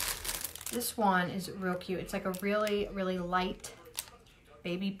 This one is real cute. It's like a really, really light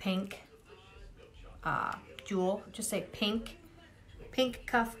baby pink jewel. Just say pink. Pink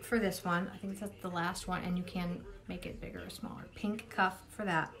cuff for this one. I think that's the last one, and you can make it bigger or smaller. Pink cuff for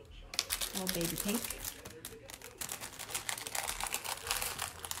that. Little baby pink.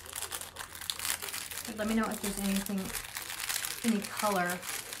 But let me know if there's anything, any color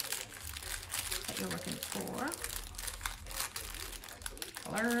that you're looking for.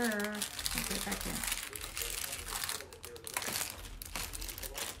 Color. I'll get it back in.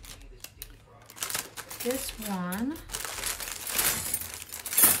 This one.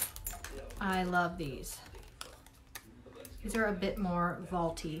 I love these. These are a bit more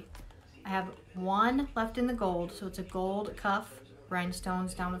vaulty. I have one left in the gold, so it's a gold cuff,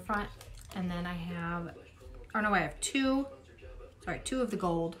 rhinestones down the front, and then I have, or no, I have two of the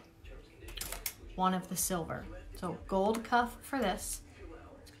gold, one of the silver. So gold cuff for this,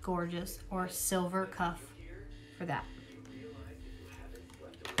 it's gorgeous, or silver cuff for that.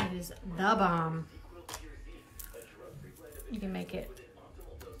 It is the bomb. You can make it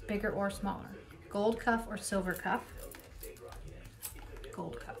bigger or smaller. Gold cuff or silver cuff.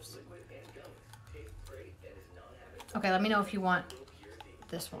 Gold cuffs. Okay, let me know if you want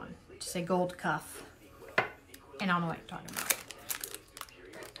this one. Just say gold cuff, and I'll know what you're talking about.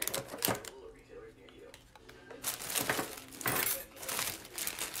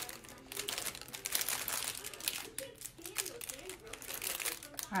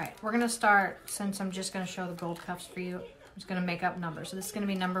 All right, we're gonna start, since I'm just gonna show the gold cuffs for you, I'm just gonna make up numbers. So this is gonna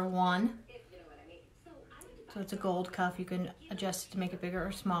be number 1. So it's a gold cuff. You can adjust it to make it bigger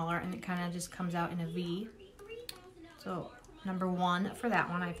or smaller, and it kind of just comes out in a V. So number 1 for that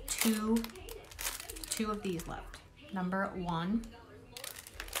one. I have two of these left. Number 1.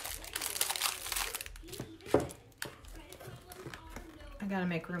 I gotta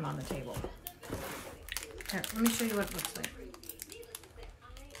make room on the table. Here, let me show you what it looks like.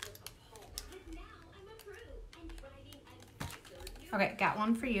 Okay, got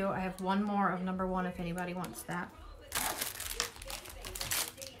one for you. I have one more of number 1 if anybody wants that.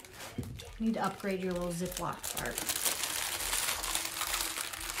 Need to upgrade your little Ziploc part.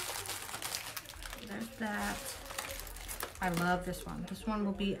 There's that. I love this one. This one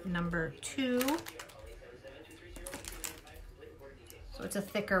will be number 2. So it's a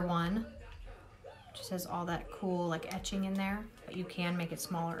thicker one. It just has all that cool like etching in there, but you can make it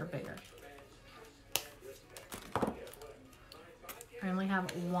smaller or bigger. I only have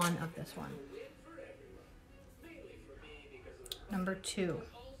one of this one. Number 2.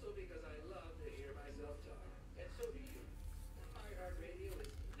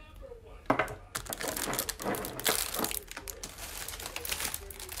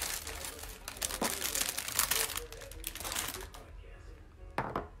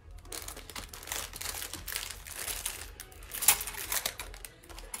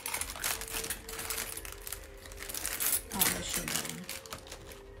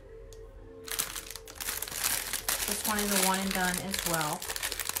 This one is a one and done as well.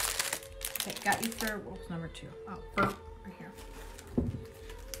 Okay, got you through. What was number 2? Oh, right here.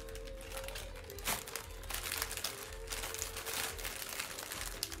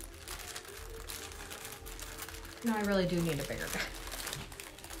 No, I really do need a bigger bag.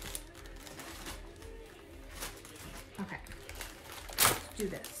 Okay, let's do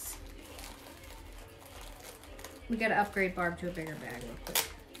this. We gotta upgrade Barb to a bigger bag real quick.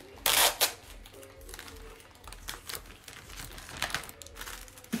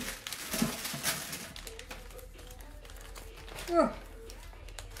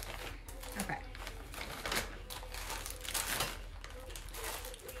 Okay.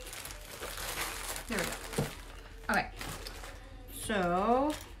 There we go. Okay.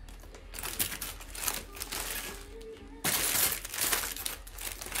 So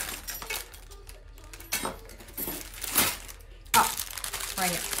right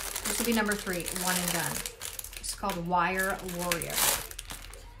here. This will be number 3, one and done. It's called Wire Warrior.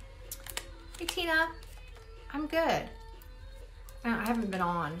 Hey Tina, I'm good. I haven't been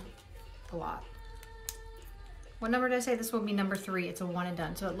on a lot. What number did I say? This will be number 3. It's a one and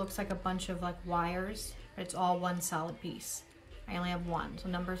done. So it looks like a bunch of like wires, but it's all one solid piece. I only have one. So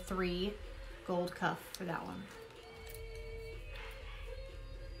number 3, gold cuff for that one.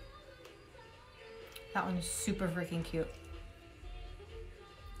 That one is super freaking cute.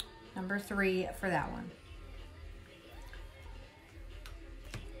 Number 3 for that one.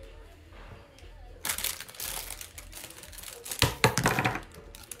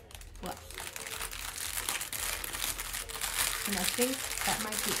 And I think that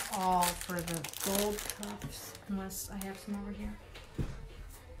might be all for the gold cuffs, unless I have some over here.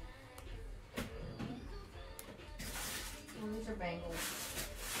 Oh, these are bangles.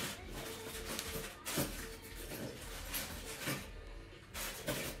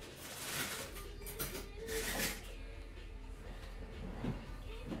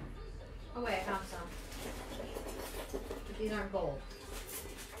 Oh wait, I found some. But these aren't gold.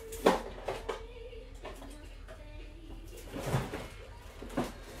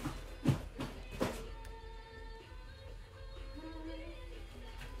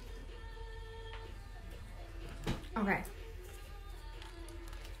 Okay.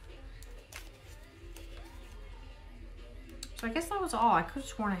 So I guess that was all. I could have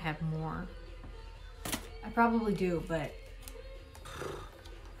sworn I had more. I probably do, but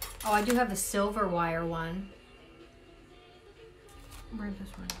Oh, I do have the silver wire one. Where'd this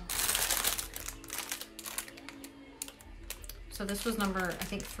one go? So this was number, I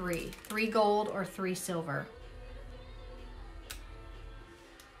think 3. 3 gold or 3 silver.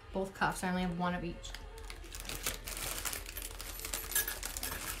 Both cuffs, I only have 1 of each.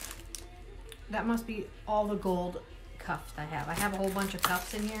 That must be all the gold cuffs I have. I have a whole bunch of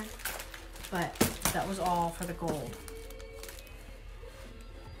cuffs in here, but that was all for the gold.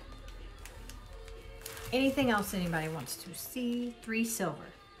 Anything else anybody wants to see? 3 silver.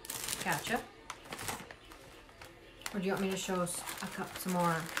 Gotcha. Or do you want me to show some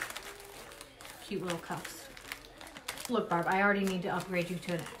more cute little cuffs? Look, Barb, I already need to upgrade you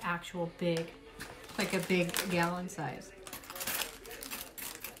to an actual big, like a big gallon size.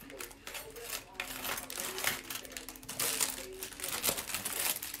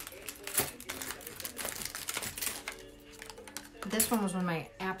 This one was one of my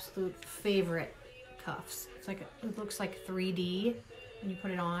absolute favorite cuffs. It's like it looks like 3D when you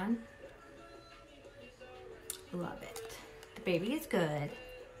put it on. Love it. The baby is good.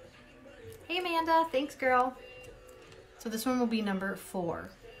 Hey Amanda, thanks girl. So this one will be number 4.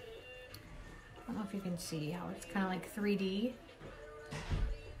 I don't know if you can see how it's kind of like 3D.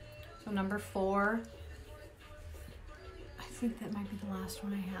 So number 4. I think that might be the last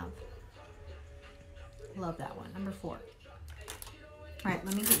one I have. Love that one, number 4. All right,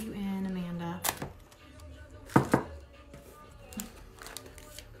 let me get you in, Amanda.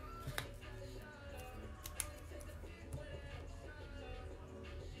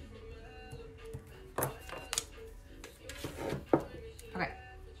 Okay.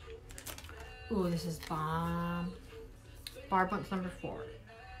 Ooh, this is bomb. Barb wants number 4.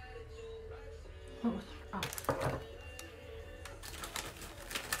 What was it? Oh.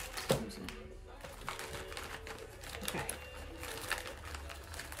 Okay.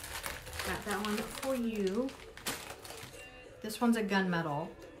 Got that one for you. This one's a gunmetal.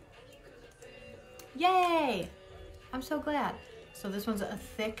 Yay! I'm so glad. So this one's a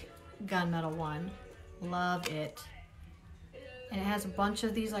thick gunmetal one. Love it. And it has a bunch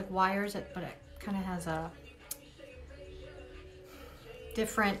of these like wires, but it kind of has a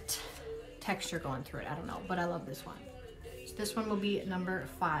different texture going through it. I don't know, but I love this one. So this one will be number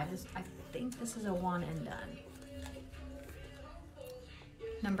 5. I think this is a one and done.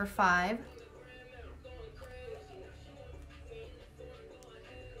 Number 5.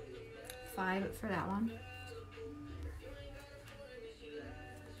 5 for that one.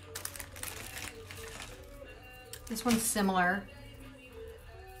 This one's similar,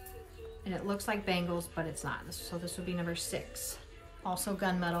 and it looks like bangles, but it's not. So this would be number 6. Also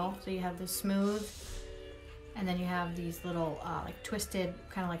gunmetal. So you have this smooth, and then you have these little like twisted,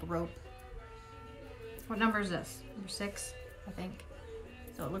 kind of like rope. What number is this? Number 6, I think.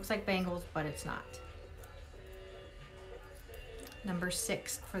 So it looks like bangles, but it's not. Number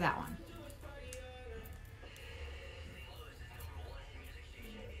 6 for that one.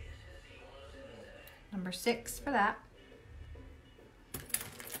 Number 6 for that.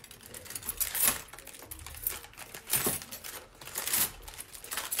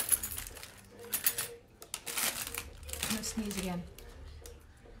 I'm gonna sneeze again.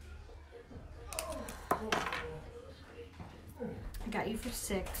 I got you for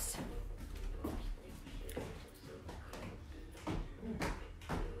 6.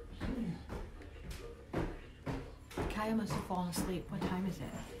 Kyle must have fallen asleep. What time is it?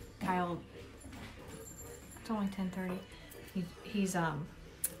 Kyle, it's only 10:30. He's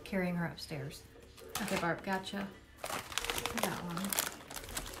carrying her upstairs. Okay, Barb, gotcha. That one.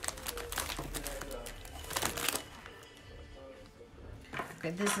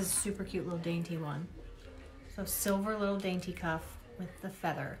 Okay, this is a super cute little dainty one. So silver little dainty cuff with the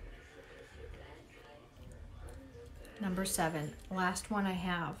feather. Number 7, last one I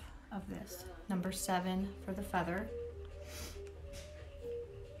have of this. Number 7 for the feather.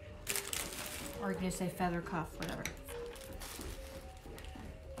 Or you can just say feather cuff, whatever.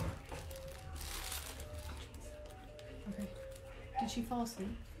 Okay. Did she fall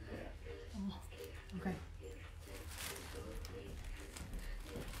asleep? Oh, okay.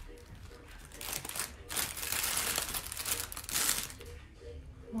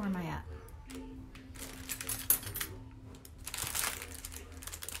 Where am I at?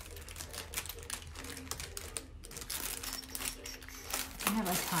 I have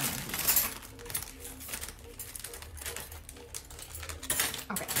a ton of these.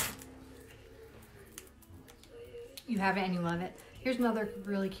 Okay. You have it and you love it. Here's another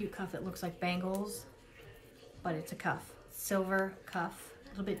really cute cuff that looks like bangles, but it's a cuff. Silver cuff, a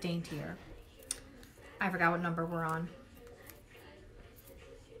little bit daintier. I forgot what number we're on.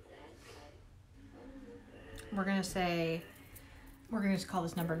 we're gonna just call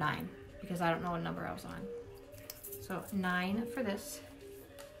this number 9 because I don't know what number I was on. So 9 for this.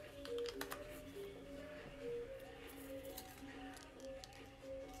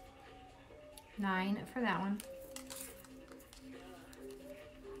 Nine for that one.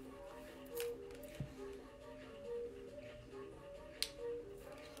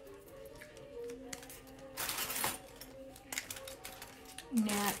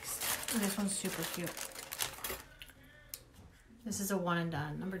 Next, this one's super cute. This is a one and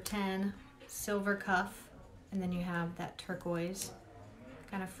done. Number 10, silver cuff, and then you have that turquoise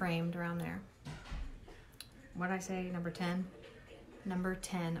kind of framed around there. What did I say? Number 10? Number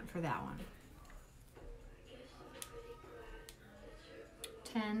 10 for that one.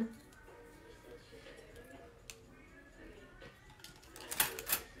 10.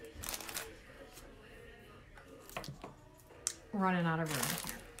 Running out of room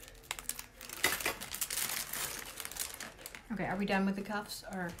here. Okay, are we done with the cuffs,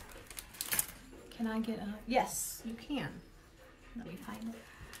 or can I get a... Yes, you can. Let me find it.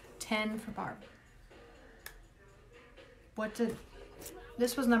 10 for Barb. What did...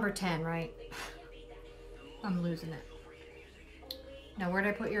 This was number 10, right? I'm losing it. Now, where did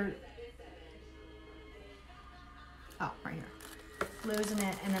I put your... Oh, right here. Losing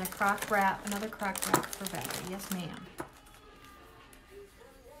it, and then a crock wrap, another crock wrap for Valerie. Yes, ma'am.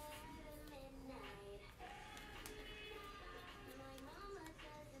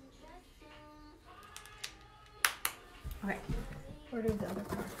 Okay, where did the other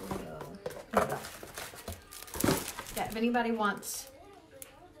crock go? Yeah, if anybody wants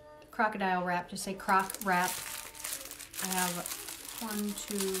crocodile wrap, just say crock wrap. I have 1,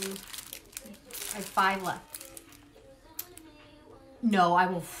 2, I have 5 left. No, I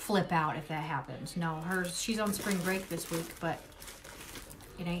will flip out if that happens. No, she's on spring break this week, but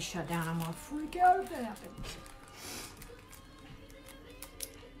it ain't shut down. I'm gonna freak out if that happens.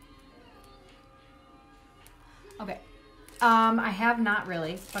 Okay. I have not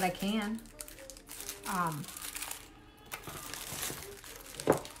really, but I can.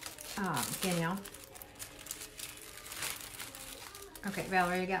 Danielle. Okay,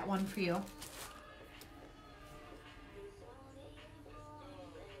 Valerie, I got one for you.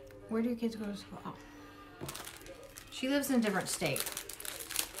 Where do your kids go to school? Oh. She lives in a different state.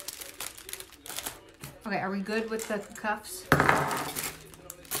 Okay, are we good with the cuffs?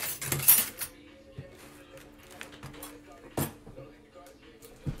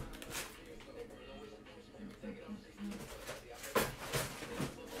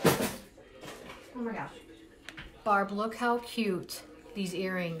 Oh my gosh. Barb, look how cute these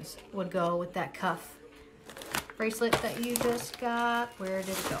earrings would go with that cuff bracelet that you just got. Where did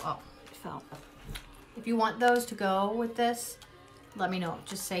it go? Oh, it fell. If you want those to go with this, let me know.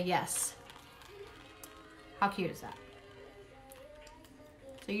 Just say yes. How cute is that?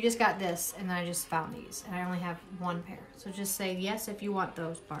 So you just got this, and then I just found these, and I only have 1 pair. So just say yes if you want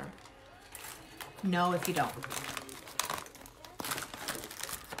those, Barb. No if you don't.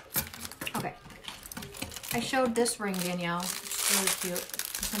 Okay. I showed this ring, Danielle. It's really cute.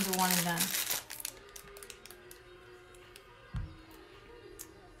 This one's a one and done.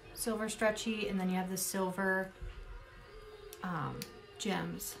 Silver stretchy, and then you have the silver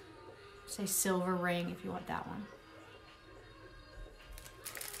gems. Say silver ring if you want that one.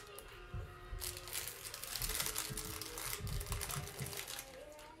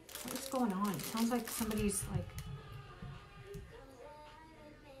 What is going on? It sounds like somebody's like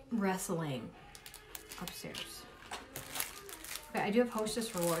wrestling upstairs. Okay, I do have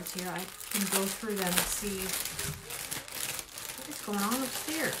hostess rewards here. I can go through them and see what is going on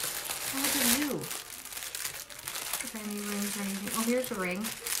upstairs. Oh, look at you. Is there any rings or anything? Oh, here's a ring.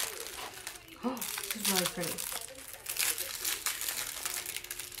 Oh, this is really pretty.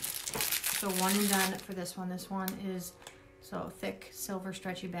 So one and done for this one. This one is so thick, silver,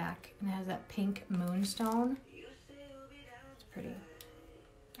 stretchy back, and it has that pink moonstone. It's pretty.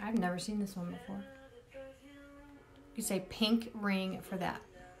 I've never seen this one before. You say pink ring for that.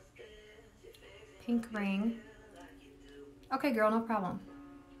 Pink ring. Okay, girl, no problem.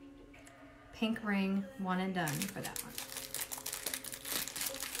 Pink ring, one and done for that one.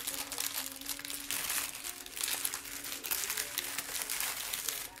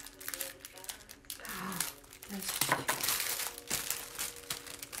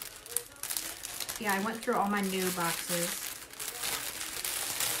 Yeah, I went through all my new boxes.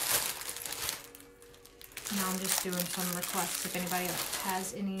 Now I'm just doing some requests. If anybody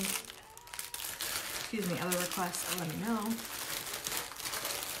has any, excuse me, other requests, let me know.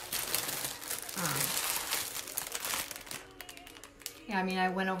 Yeah, I mean, I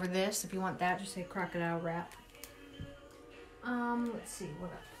went over this. If you want that, just say crocodile wrap. Let's see,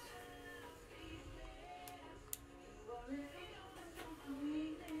 what else?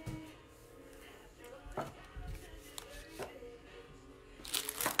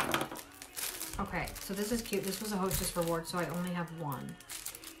 Okay, so this is cute. This was a Hostess reward, so I only have one.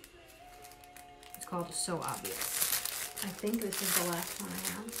 It's called So Obvious. I think this is the last one I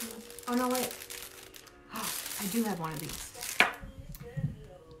have. Oh, no, wait. Oh, I do have one of these.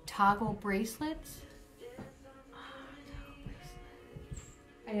 Toggle bracelets.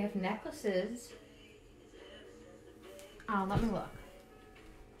 I have necklaces. Oh, let me look.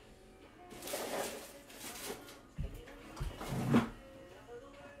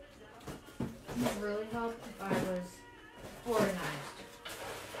 It would really help if I was organized.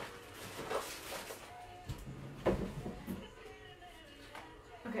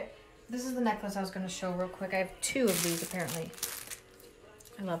 Okay, this is the necklace I was going to show real quick. I have two of these apparently.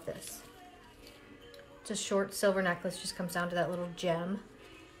 I love this. It's a short silver necklace, just comes down to that little gem.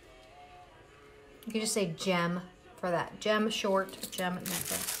 You can just say gem for that. Gem short, gem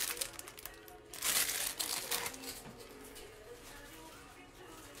necklace.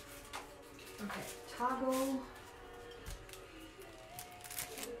 Okay, toggle.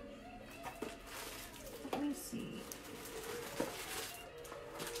 Let me see.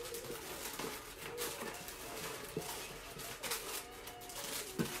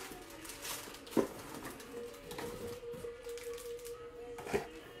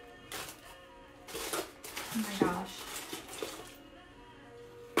 Oh my gosh.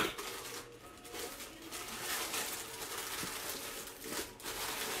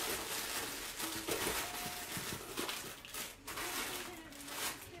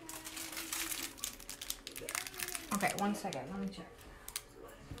 Okay, one second, let me check.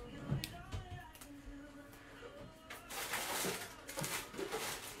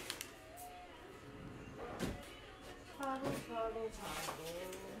 Toggle, toggle, toggle.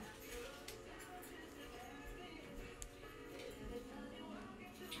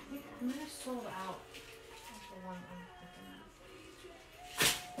 I might have sold out of the one I'm thinking of.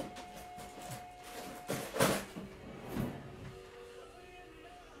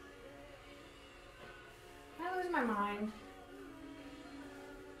 I lose my mind.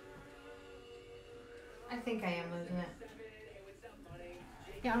 I think I am losing it.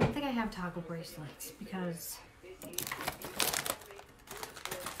 Yeah, I don't think I have toggle bracelets because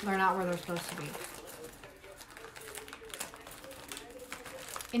they're not where they're supposed to be.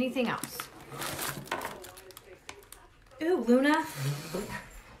 Anything else? Ew, Luna.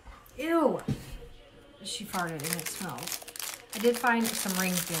 Ew. She farted and it smells. I did find some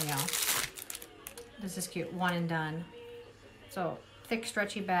rings, Danielle. This is cute. One and done. So, thick,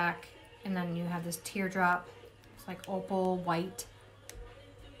 stretchy back. And then you have this teardrop. It's like opal white.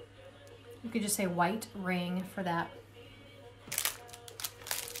 You could just say white ring for that.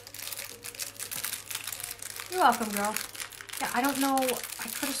 You're welcome, girl. Yeah, I don't know. I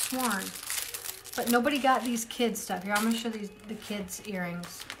could have sworn. But nobody got these kids stuff. Here, I'm going to show the kids'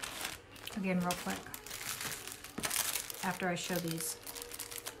 earrings again real quick. After I show these.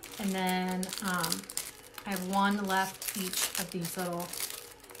 And then I have one left each of these little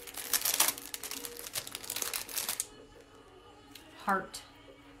heart.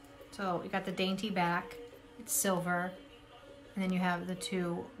 So you got the dainty back. It's silver. And then you have the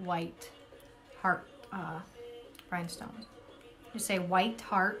two white heart rhinestones. Just say white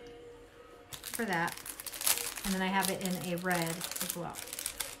heart for that. And then I have it in a red as well.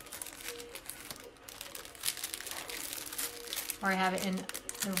 Or I have it in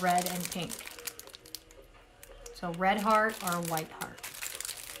the red and pink. So red heart or a white heart.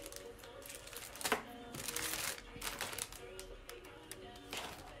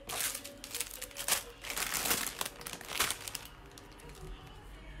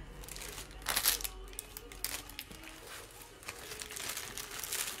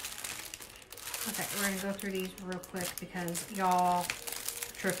 Okay, we're going to go through these real quick because y'all are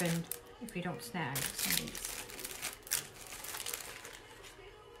tripping if you don't snag some of these.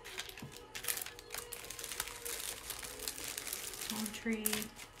 Palm tree.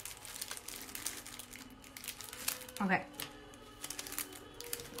 Okay.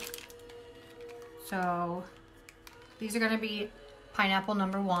 So these are going to be pineapple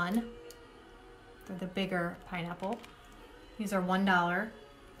number 1. They're the bigger pineapple. These are $1.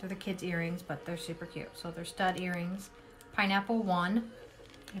 They're the kids' earrings, but they're super cute. So they're stud earrings. Pineapple 1.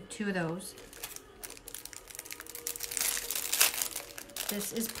 I have 2 of those.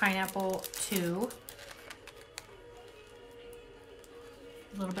 This is pineapple 2.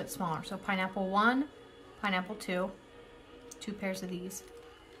 A little bit smaller. So pineapple 1, pineapple 2. 2 pairs of these.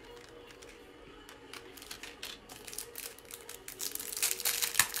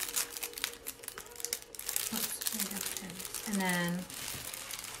 then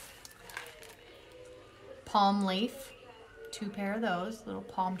palm leaf, 2 pair of those little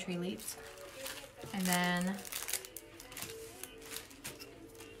palm tree leaves, and then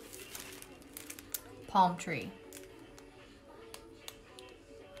palm tree,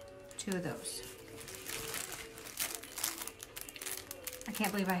 2 of those. I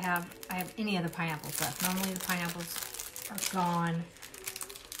can't believe I have any of the pineapples left. Normally the pineapples are gone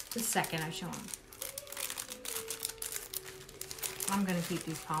the second I show them. I'm gonna keep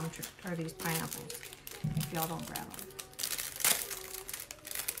these these pineapples if y'all don't grab them.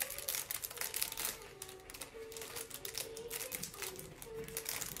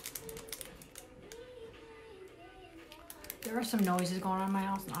 There are some noises going on in my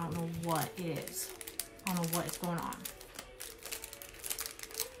house and I don't know what it is. I don't know what is going on.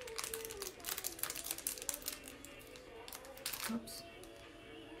 Oops.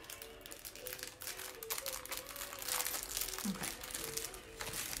 Okay.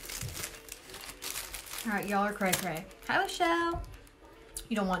 All right, y'all are cray-cray. Hi, Michelle.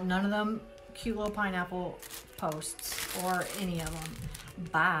 You don't want none of them cute little pineapple posts or any of them.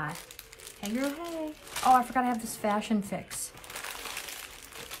 Bye. Hey, girl, hey. Oh, I forgot I have this fashion fix.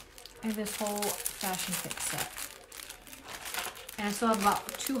 I have this whole fashion fix set. And I still have about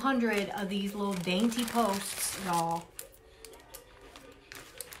 200 of these little dainty posts, y'all.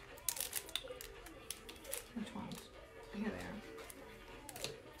 Which ones? Here they are.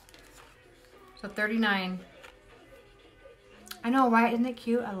 So 39. I know, right? Isn't it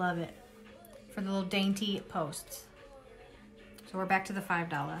cute? I love it. For the little dainty posts. So we're back to the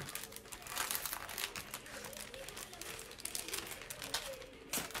 $5.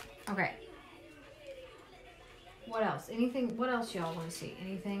 Okay. What else? Anything? What else y'all want to see?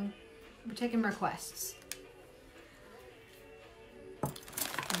 Anything? We're taking requests.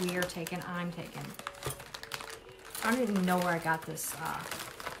 I'm taking. I don't even know where I got this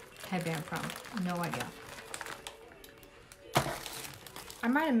headband from. No idea. I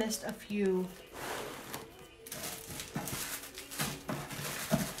might have missed a few.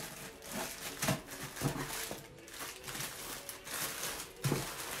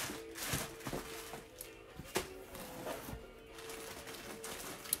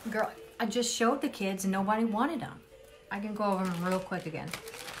 Girl, I just showed the kids and nobody wanted them. I can go over them real quick again.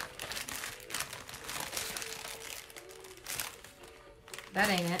 That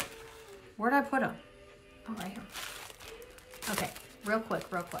ain't it. Where'd I put them? Oh, right here. Okay, real quick.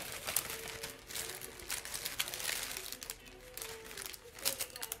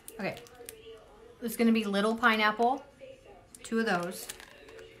 Okay, it's gonna be little pineapple, 2 of those.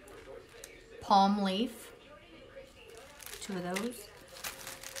 Palm leaf, 2 of those.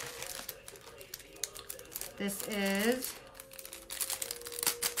 This is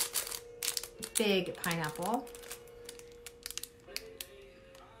big pineapple.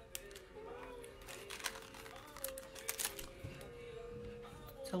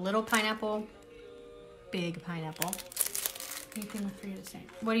 So little pineapple, big pineapple. Anything with 3 the same.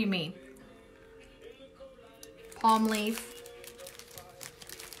 What do you mean? Palm leaf.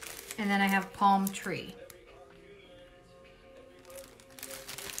 And then I have palm tree.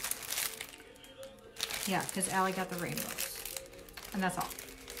 Yeah, because Allie got the rainbows. And that's all.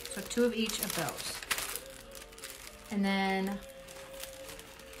 So 2 of each of those. And then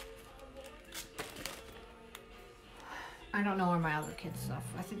I don't know where my other kid stuff.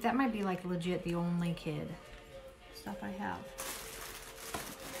 I think that might be like legit the only kid stuff I have.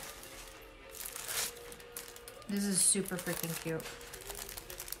 This is super freaking cute.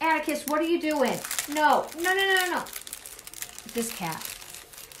 Atticus, what are you doing? No. This cat,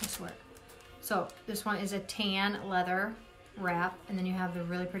 I swear. So this one is a tan leather wrap, and then you have the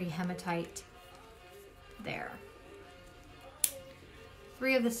really pretty hematite there.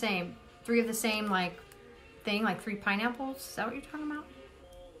 3 of the same like thing, like 3 pineapples. Is that what you're talking about?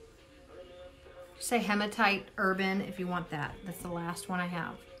 Say hematite urban if you want that. That's the last one I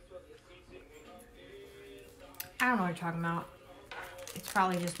have. I don't know what you're talking about. It's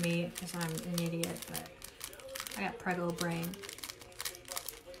probably just me because I'm an idiot, but I got preggo brain.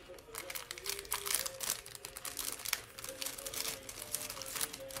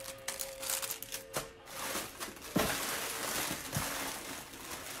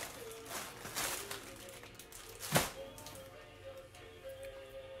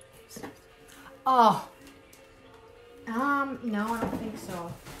 Oh, no, I don't think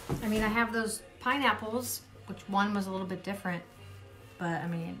so. I mean, I have those pineapples, which one was a little bit different, but I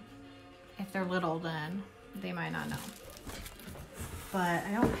mean, if they're little, then they might not know. But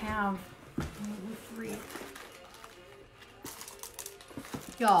I don't have 3.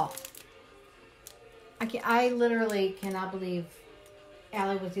 Y'all, I literally cannot believe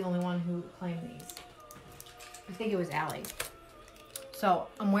Allie was the only one who claimed these. I think it was Allie. So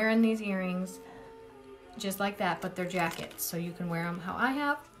I'm wearing these earrings just like that, but they're jackets. So you can wear them how I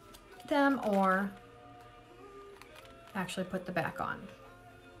have them or actually put the back on.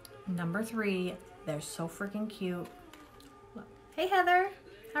 Number 3, they're so freaking cute. Look. Hey Heather,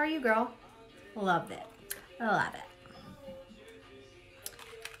 how are you, girl? Loved it. Love it.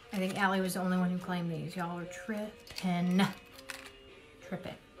 I think Allie was the only one who claimed these. Y'all are tripping.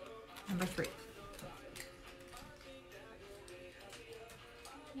 Tripping. Number 3.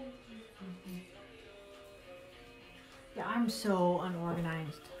 Yeah, I'm so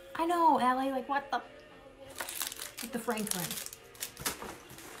unorganized. I know, Allie, like what the? With the Franklin.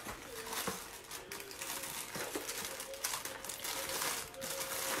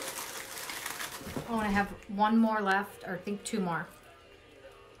 Oh, and I have one more left, or I think 2 more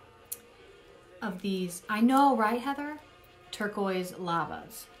of these. I know, right, Heather? Turquoise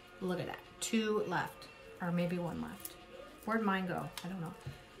lavas. Look at that. 2 left, or maybe 1 left. Where'd mine go? I don't know.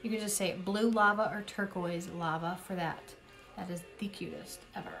 You can just say blue lava or turquoise lava for that. That is the cutest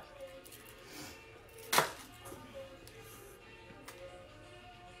ever.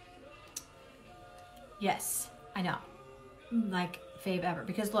 Yes, I know. Like fave ever.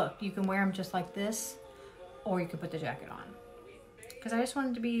 Because look, you can wear them just like this, or you can put the jacket on. Because I just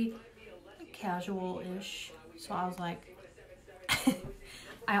wanted to be casual-ish. So I was like,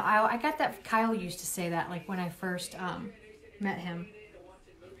 I got that. Kyle used to say that, like when I first met him.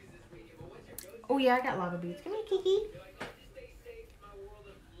 Oh yeah, I got lava beads. Come here, Kiki.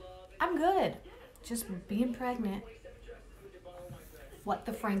 I'm good. Just being pregnant. What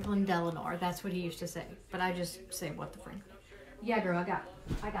the Franklin Delano? That's what he used to say. But I just say what the Franklin. Yeah, girl, I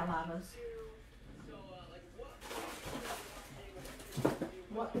got lavas.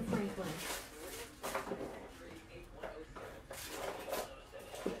 What the Franklin?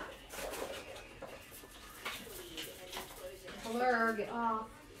 Blur, get off.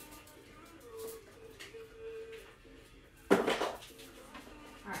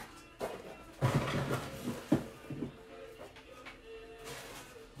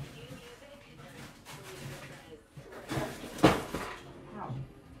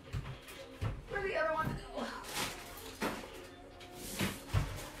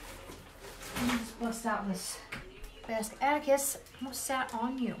 Bust out this basket. Atticus, almost sat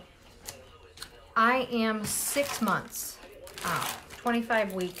on you. I am 6 months out.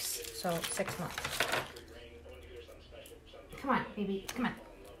 25 weeks, so 6 months. Come on, baby, come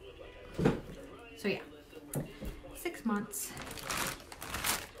on. So yeah, 6 months.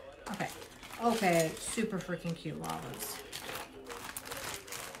 Okay, okay, super freaking cute lavas.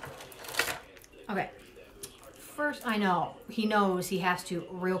 Okay. First, I know, he knows he has to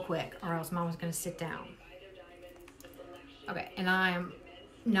real quick or else Mama's gonna sit down. Okay, and I am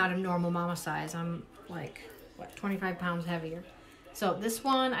not a normal Mama size. I'm like, what, 25 pounds heavier. So this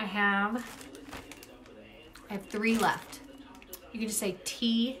one I have 3 left. You can just say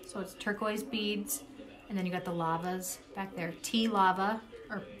T, so it's turquoise beads, and then you got the lavas back there. T lava,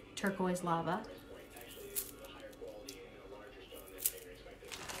 or turquoise lava.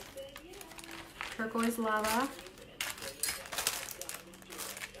 Turquoise lava.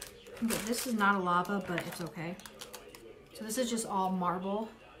 Okay, this is not a lava, but it's okay. So this is just all marbles.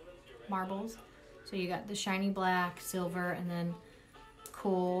 So you got the shiny black, silver, and then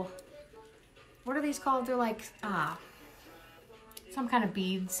cool. What are these called? They're like, some kind of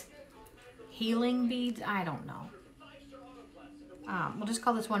beads. Healing beads? I don't know. We'll just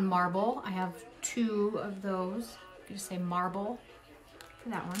call this one marble. I have 2 of those. You can just say marble for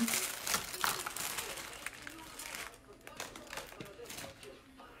that one.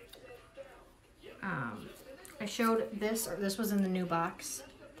 I showed this, or this was in the new box,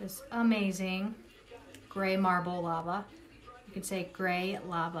 this amazing gray marble lava. You could say gray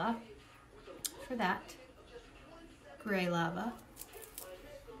lava for that. Gray lava.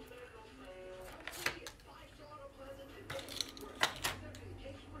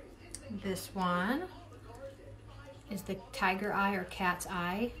 This one is the tiger eye or cat's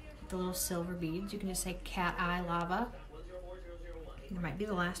eye, the little silver beads. You can just say cat eye lava. It might be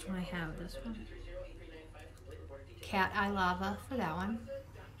the last one I have, this one. Cat eye lava for that one.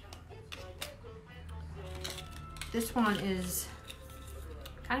 This one is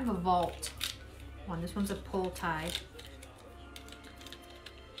kind of a vault one. This one's a pull tie.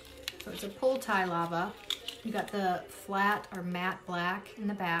 So it's a pull tie lava. You got the flat or matte black in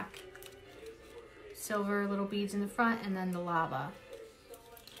the back, silver little beads in the front, and then the lava.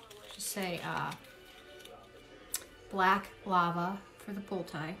 Just say black lava for the pull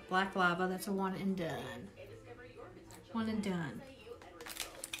tie. Black lava, that's a one and done. One and done.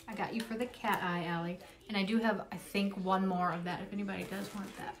 I got you for the cat eye, Allie. And I do have, I think, one more of that if anybody does want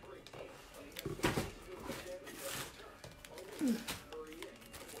that.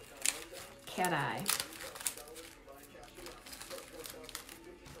 Cat eye.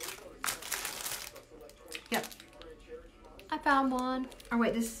 Yep. I found one. Oh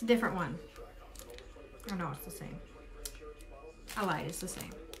wait, this is a different one. Oh no, it's the same. I lied, it's the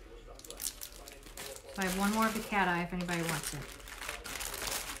same. So I have one more of the cat eye if anybody wants it.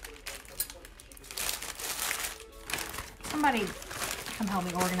 Somebody come help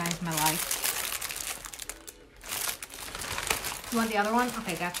me organize my life. You want the other one?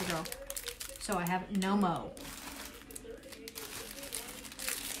 Okay, gotcha, girl. So I have no mo.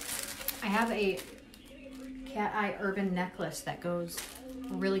 I have a cat eye urban necklace that goes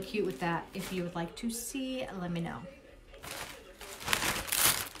really cute with that. If you would like to see, let me know.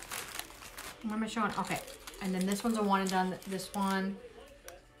 What am I showing? Okay, and then this one's a one and done. This one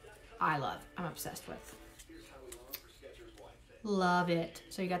I love. I'm obsessed with. Love it.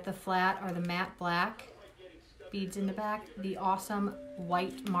 So you got the flat or the matte black beads in the back, the awesome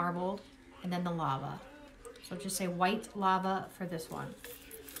white marbled, and then the lava. So just say white lava for this one.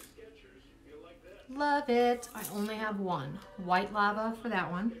 Love it. I only have one. White lava for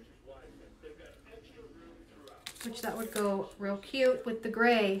that one. Which that would go real cute with the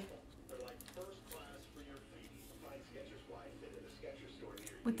gray.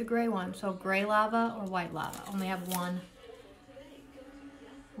 With the gray one. So gray lava or white lava. Only have one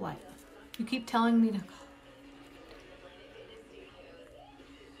white. You keep telling me to...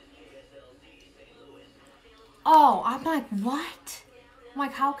 Oh, I'm like, what? I'm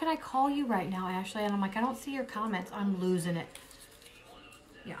like, how can I call you right now, Ashley? And I'm like, I don't see your comments. I'm losing it.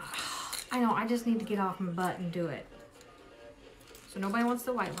 Yeah, I know. I just need to get off my butt and do it. So nobody wants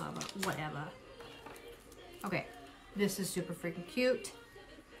the white lava. Whatever. Okay, this is super freaking cute.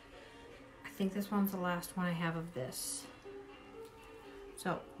 I think this one's the last one I have of this.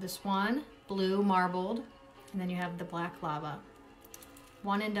 So this one, blue marbled, and then you have the black lava.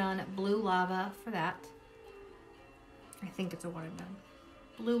 One and done, blue lava for that. I think it's a one and done.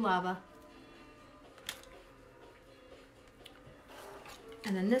 Blue lava.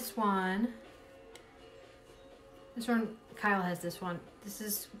 And then this one, Kyle has this one. This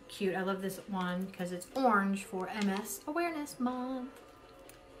is cute. I love this one because it's orange for MS Awareness Month.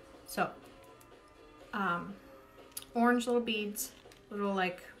 So, orange little beads, little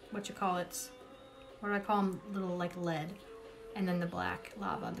like, what do I call them? Little like lead. And then the black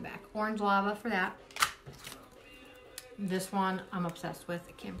lava on the back. Orange lava for that. This one I'm obsessed with.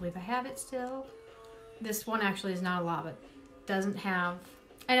 I can't believe I have it still. This one actually is not a lava. It doesn't have,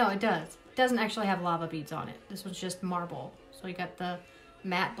 I know it does. It doesn't actually have lava beads on it. This one's just marble. So you got the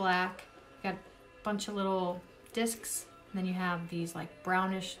matte black, you got a bunch of little discs, and then you have these like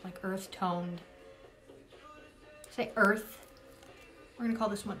brownish, like earth toned. Say earth. We're gonna call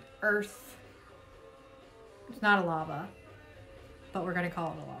this one earth. It's not a lava, but we're gonna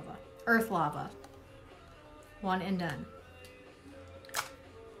call it a lava. Earth lava. One and done.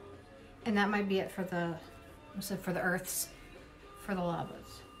 And that might be it for the, for the earths, for the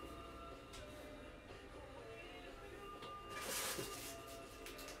lavas.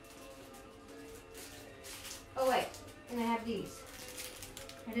 Oh wait, and I have these.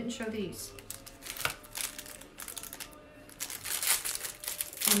 I didn't show these.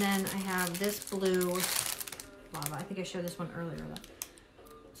 And then I have this blue lava. I think I showed this one earlier though.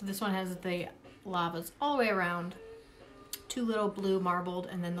 So this one has the lavas all the way around. Two little blue marbled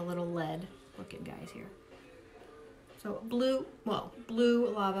and then the little lead looking guys here. So blue, well, blue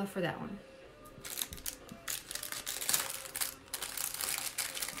lava for that one.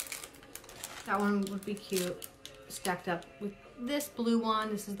 That one would be cute, stacked up with this blue one.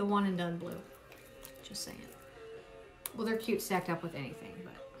 This is the one and done blue. Just saying. Well, they're cute stacked up with anything,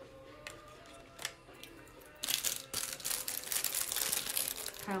 but.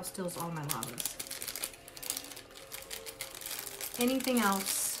 Kyle steals all my lavas. Anything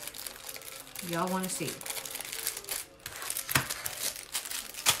else y'all want to see?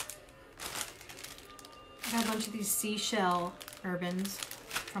 I got a bunch of these seashell urbans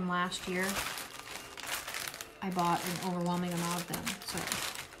from last year. I bought an overwhelming amount of them, so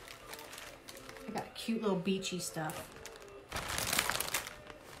I got cute little beachy stuff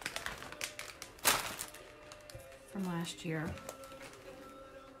from last year.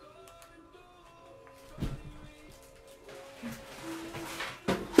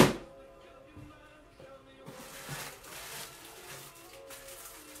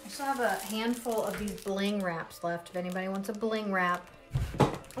 still have a handful of these bling wraps left if anybody wants a bling wrap.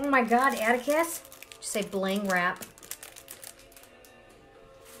 Oh my God, Atticus. Just say bling wrap.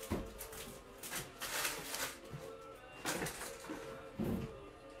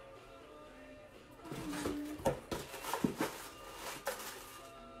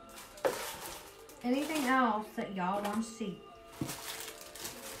 Anything else that y'all want to see?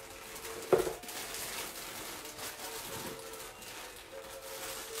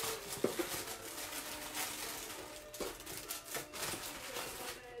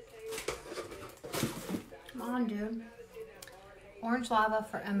 Come on, dude. Orange lava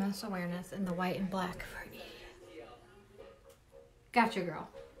for MS awareness and the white and black for E. Gotcha, girl.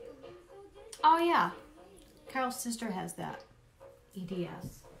 Oh, yeah. Carol's sister has that.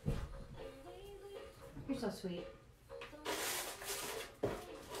 EDS. You're so sweet.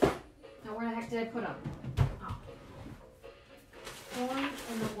 Now, where the heck did I put them? Oh. Orange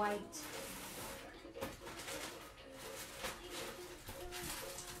and the white.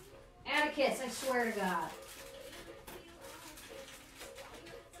 Atticus, I swear to God.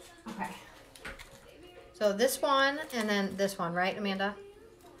 Okay. So this one and then this one, right, Amanda?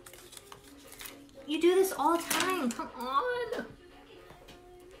 You do this all the time. Come on.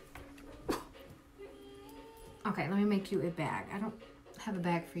 Okay, let me make you a bag. I don't have a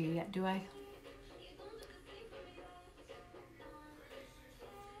bag for you yet, do I?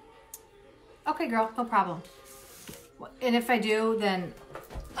 Okay, girl, no problem. And if I do, then...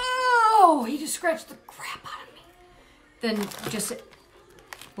 Oh, he just scratched the crap out of me. Then just...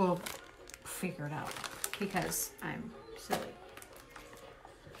 We'll figure it out because I'm silly.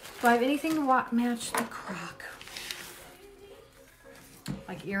 Do I have anything to match the crock?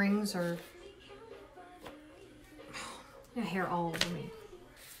 Like earrings or... Got hair all over me.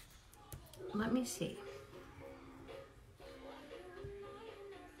 Let me see.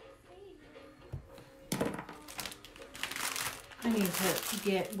 I need to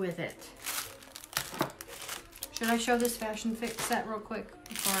get with it. Should I show this fashion fix set real quick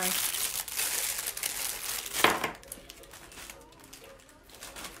before I...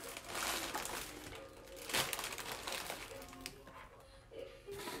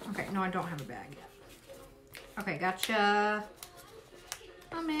 Okay, no, I don't have a bag yet. Okay, gotcha.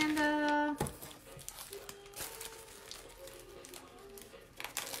 Amanda.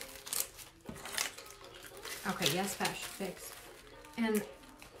 Okay, yes, fashion fix. And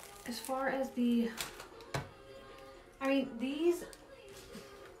as far as the, I mean, these,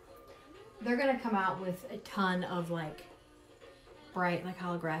 they're gonna come out with a ton of like bright, like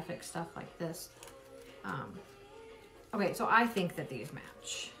holographic stuff like this. Okay, so I think that these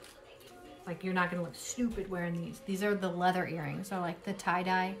match. Like, you're not gonna look stupid wearing these. These are the leather earrings. They're like the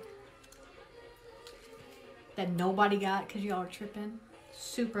tie-dye that nobody got because y'all are tripping.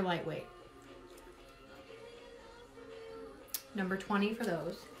 Super lightweight. Number 20 for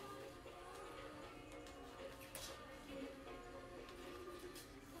those.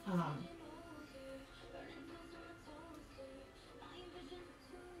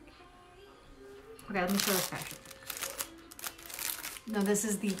 Okay, let me show this fashion. No, this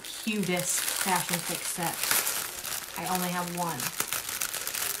is the cutest fashion fix set. I only have one.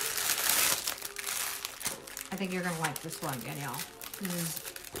 I think you're gonna like this one, Danielle. This is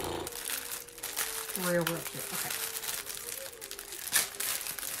real cute. Okay.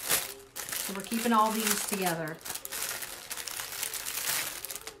 So we're keeping all these together.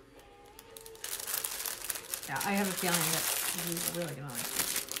 Yeah, I have a feeling that these are really gonna like it.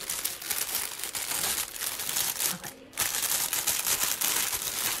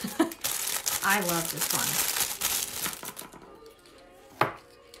 I love this one.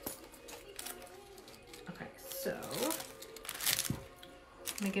 Okay, so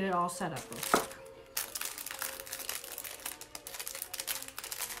let me get it all set up real quick.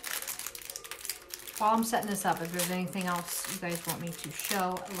 While I'm setting this up, if there's anything else you guys want me to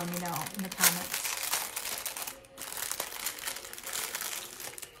show, let me know in the comments.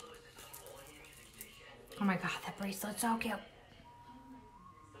 Oh my God, that bracelet's so cute.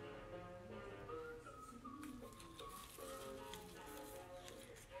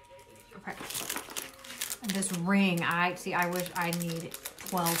 Okay. And this ring, I wish I need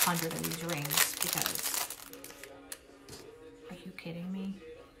 1,200 of these rings because, are you kidding me?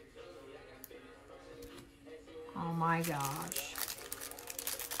 Oh my gosh.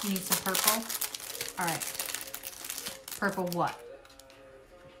 You need some purple? All right. Purple what?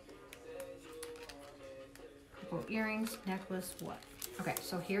 Purple earrings, necklace, what? Okay,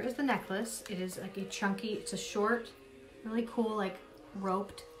 so here is the necklace. It is like a chunky, it's a short, really cool, like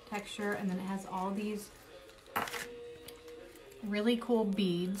roped texture, and then it has all these really cool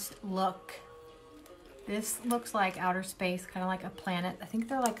beads. Look. This looks like outer space, kind of like a planet. I think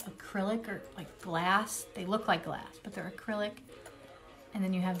they're like acrylic or like glass. They look like glass, but they're acrylic. And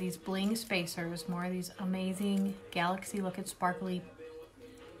then you have these bling spacers, more of these amazing galaxy looking sparkly.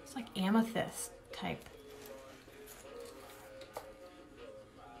 It's like amethyst type.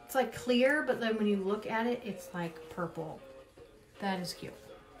 It's like clear, but then when you look at it, it's like purple. That is cute.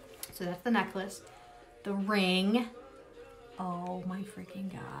 So that's the necklace. The ring. Oh my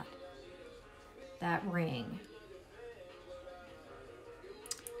freaking God. That ring.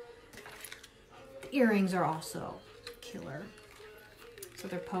 The earrings are also killer. So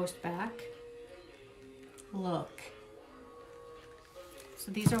they're post back. Look.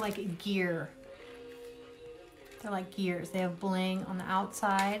 So these are like gear. They're like gears. They have bling on the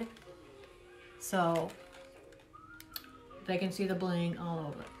outside. So they can see the bling all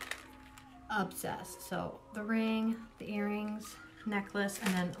over. Obsessed. So the ring, the earrings, necklace,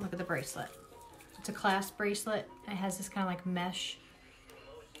 and then look at the bracelet. It's a clasp bracelet. It has this kind of like mesh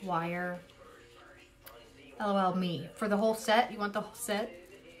wire. LOL me. For the whole set, you want the whole set?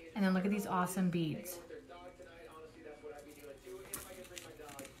 And then look at these awesome beads.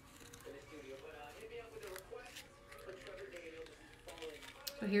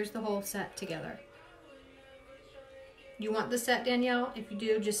 So here's the whole set together. You want the set, Danielle? If you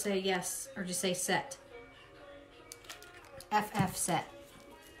do, just say yes, or just say set. FF set.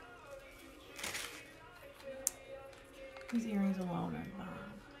 These earrings alone are bomb.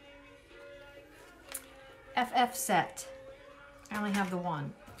 FF set. I only have the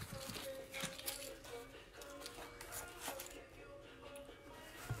one.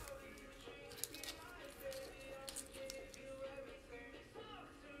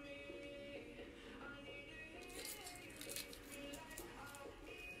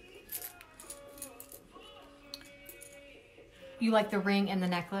 You like the ring and the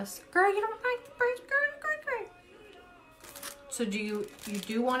necklace? Girl, you don't like the bracelet? Girl. So do you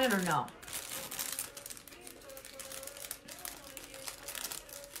do want it or no?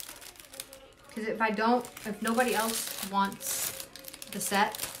 Because if nobody else wants the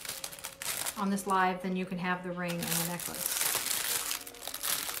set on this live, then you can have the ring and the necklace.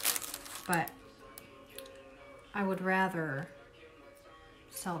 But I would rather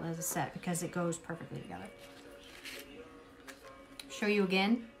sell it as a set because it goes perfectly together. Show you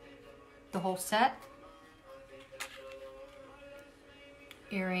again the whole set.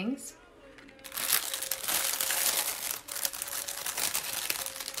 Earrings.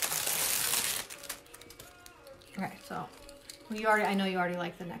 Okay, so I know you already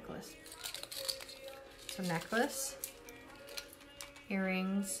like the necklace. So necklace,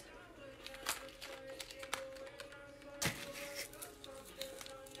 earrings,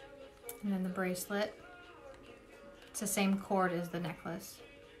 and then the bracelet. It's the same cord as the necklace.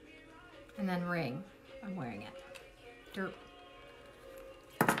 And then ring. I'm wearing it. Derp.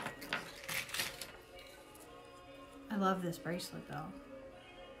 I love this bracelet though.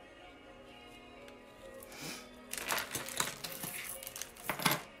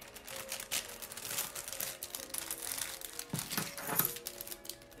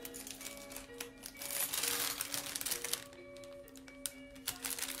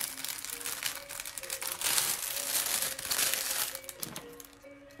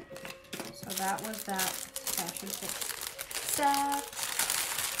 That was that fashion set.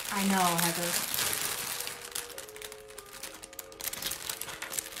 I know, Heather.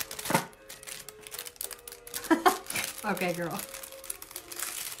 Okay, girl.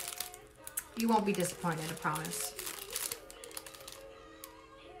 You won't be disappointed, I promise.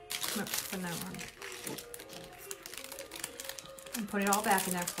 Oops, in that one. And put it all back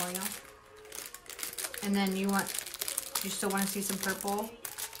in there for you. And then you still want to see some purple?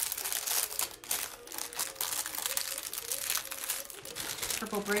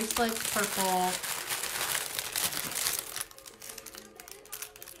 Purple bracelet, purple.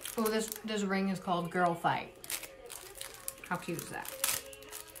 Oh, this ring is called Girl Fight. How cute is that?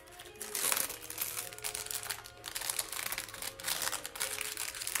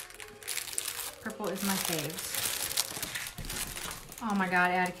 Purple is my faves. Oh my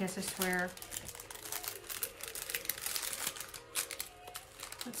God, Atticus, I swear.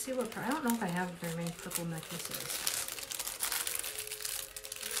 Let's see what, I don't know if I have very many purple necklaces.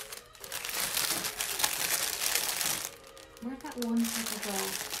 Where'd that one purple go?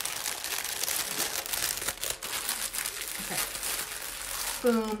 Okay.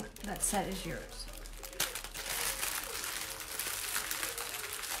 Boom, that set is yours.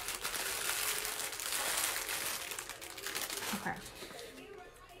 Okay.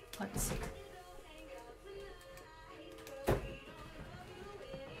 Let's see.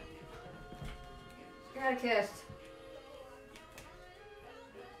 I kissed.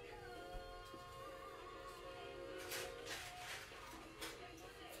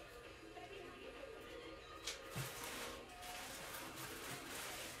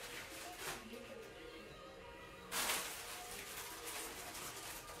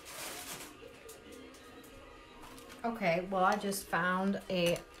 Okay, well, I just found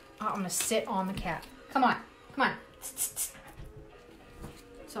a... Oh, I'm gonna sit on the cat. Come on, come on.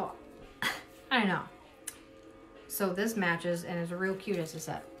 So, I don't know. So this matches and is real cute as a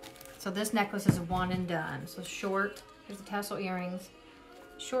set. So this necklace is a one and done. So short, there's the tassel earrings,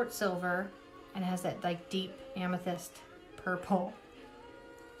 short silver, and it has that like deep amethyst purple.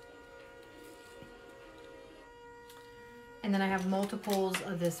 And then I have multiples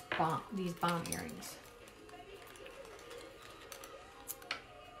of this these bomb earrings.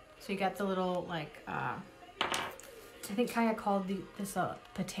 So you got the little like, I think Kaya called this a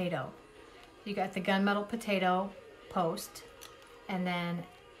potato. You got the gunmetal potato post, and then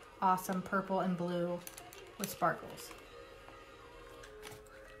awesome purple and blue with sparkles.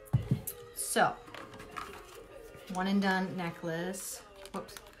 So, one and done necklace.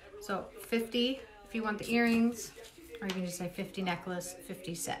 Whoops. So 50 if you want the earrings, or you can just say 50 necklace,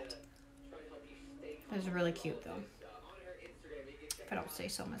 50 set. Those are really cute though. If I don't say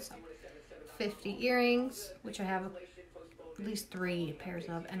so myself. 50 earrings, which I have at least 3 pairs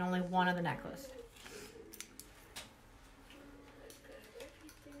of, and only one of the necklace.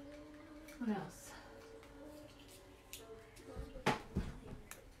 What else?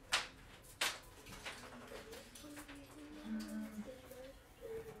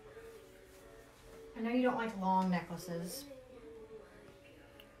 I know you don't like long necklaces.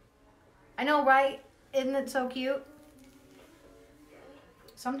 I know, right? Isn't it so cute?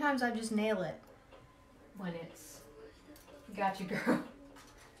 Sometimes I just nail it when it's got you, girl.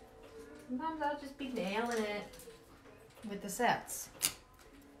 Sometimes I'll just be nailing it with the sets.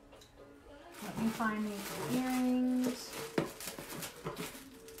 Let me find these earrings.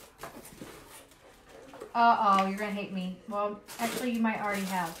 Uh-oh, you're gonna hate me. Well, actually you might already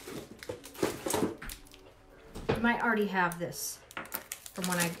have. You might already have this from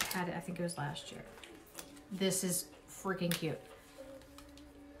when I had it, I think it was last year. This is freaking cute.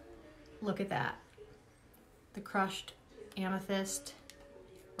 Look at that. The crushed amethyst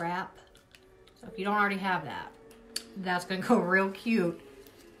wrap. So if you don't already have that, that's gonna go real cute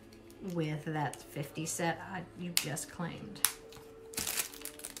with that 50 set you just claimed.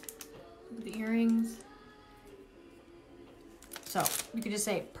 The earrings. So you could just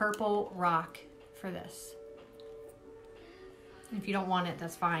say purple rock for this. If you don't want it,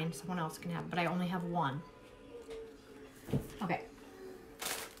 that's fine. Someone else can have it, but I only have one. Okay.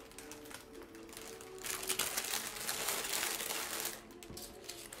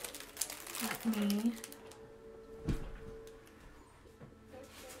 Let me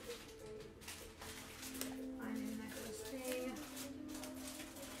find a necklace thing.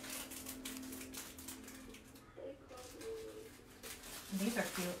 These are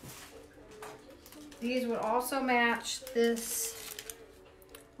cute. These would also match this.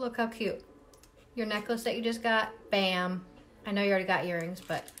 Look how cute. Your necklace that you just got, bam. I know you already got earrings,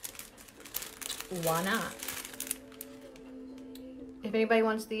 but why not? If anybody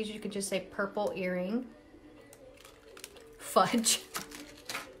wants these, you could just say purple earring. Fudge.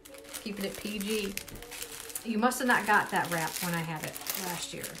 Keeping it PG. You must have not got that wrap when I had it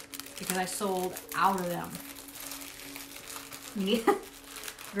last year, because I sold out of them. Yeah.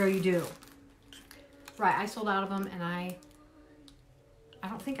 Girl, you do. Right, I sold out of them, and I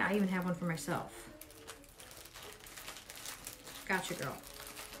don't think I even have one for myself. Gotcha, girl.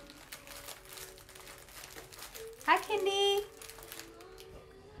 Hi, Kendi.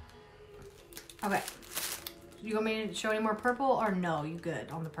 Okay. You want me to show any more purple, or no? You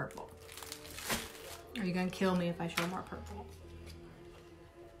good on the purple? Are you gonna kill me if I show more purple?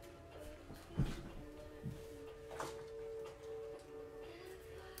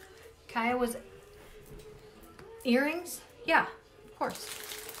 Kaya was earrings? Yeah, of course.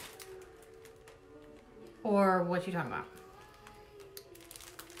 Or what you talking about?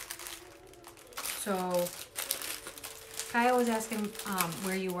 So Kaya was asking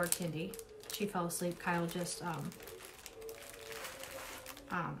where you were, Kendi. She fell asleep. Kyle just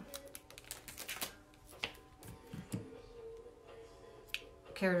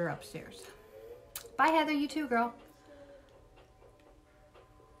carried her upstairs. Bye, Heather. You too, girl.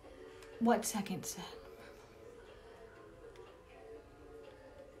 What second set?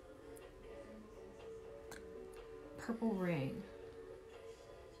 Purple ring.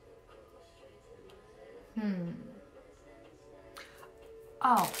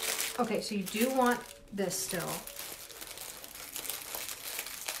 Oh, okay, so you do want this still.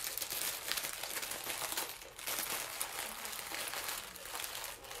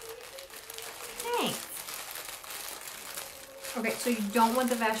 Thanks. Okay, so you don't want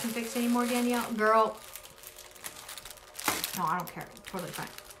the Fashion Fix anymore, Danielle? Girl. No, I don't care. Totally fine.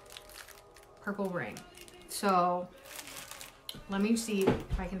 Purple ring. So, let me see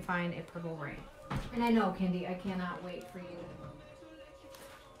if I can find a purple ring. And I know, Kendi, I cannot wait for you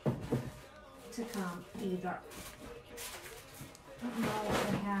to come either. I don't know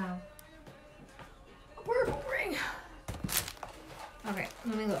what I have. A purple ring. Okay,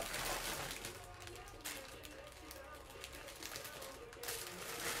 let me look.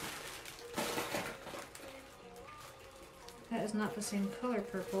 That is not the same color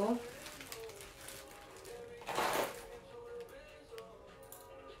purple.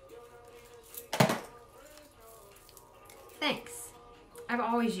 Thanks. I've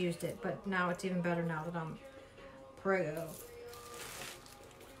always used it, but now it's even better now that I'm preggo.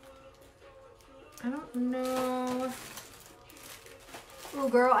 I don't know. Oh,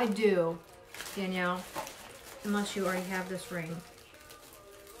 girl, I do, Danielle. Unless you already have this ring.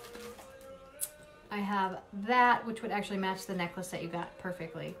 I have that, which would actually match the necklace that you got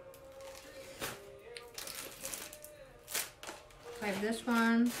perfectly. I have this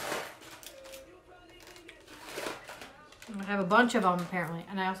one. I have a bunch of them apparently,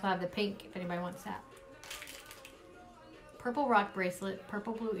 and I also have the pink if anybody wants that. Purple rock bracelet,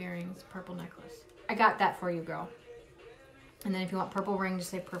 purple blue earrings, purple necklace. I got that for you, girl. And then if you want purple ring, just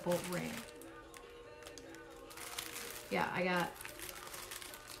say purple ring. Yeah, I got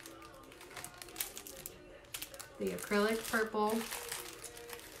the acrylic purple,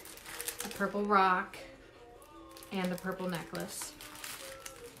 the purple rock, and the purple necklace.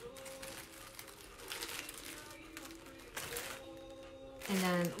 And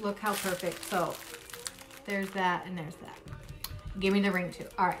then look how perfect. So there's that and there's that. Give me the ring too.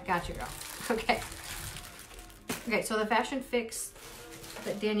 All right, got you, girl. Okay. Okay, so the Fashion Fix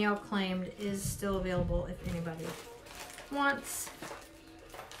that Danielle claimed is still available if anybody wants.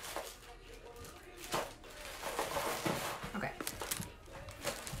 Okay.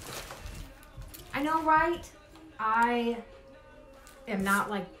 I know, right? I am not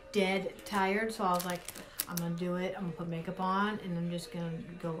like dead tired, so I was like, I'm gonna do it. I'm gonna put makeup on and I'm just gonna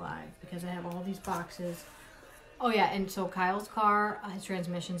go live because I have all these boxes. Oh yeah, and so Kyle's car, his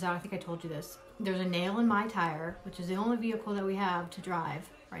transmission's out. I think I told you this. There's a nail in my tire, which is the only vehicle that we have to drive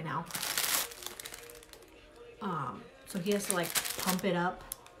right now. So he has to like pump it up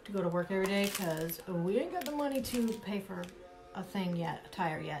to go to work every day because we ain't got the money to pay for a thing yet, a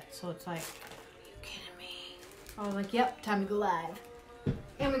tire yet. So it's like, you kidding me? I was like, yep, time to go live.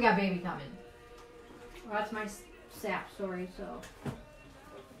 And we got baby coming. Well, that's my sap story, so.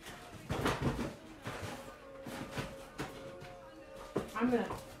 I'm gonna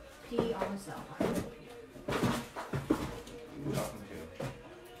pee on myself.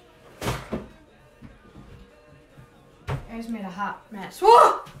 I just made a hot mess.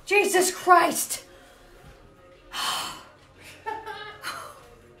 Whoa! Jesus Christ!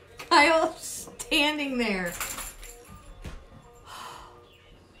 Kyle's standing there.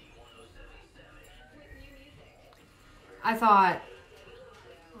 I thought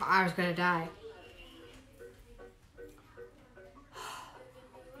I was gonna die.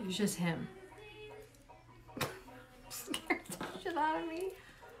 It was just him. Scared the shit out of me.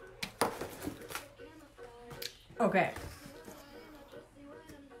 Okay.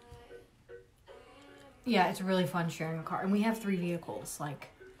 Yeah, it's really fun sharing a car. And we have 3 vehicles, like,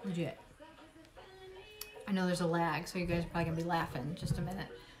 legit. I know there's a lag, so you guys are probably gonna be laughing in just a minute.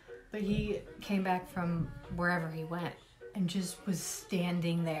 But he came back from wherever he went and just was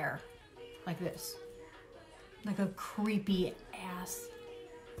standing there like this. Like a creepy ass.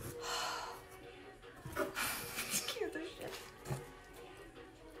 Scared the shit.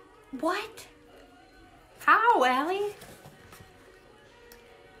 What? How, Allie?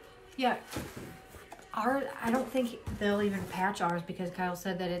 Yeah. I don't think they'll even patch ours because Kyle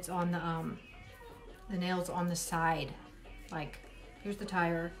said that it's on the nail's on the side. Like, here's the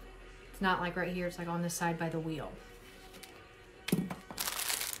tire. It's not like right here. It's like on this side by the wheel.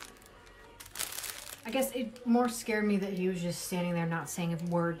 I guess it more scared me that he was just standing there not saying a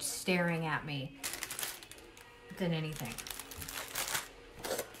word, staring at me than anything.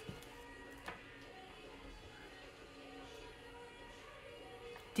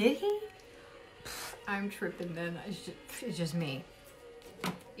 Did he? I'm tripping then. It's just me.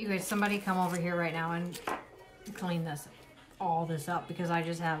 You guys, somebody come over here right now and clean all this up because I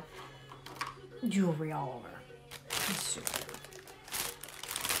just have jewelry all over. It's super.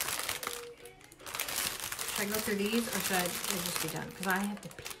 Should I go through these or should they just be done? Because I have to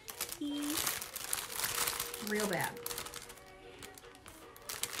pee real bad.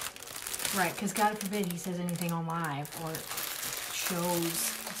 Right, because God forbid he says anything on live or shows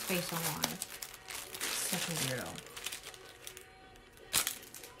his face on live. Such a weirdo.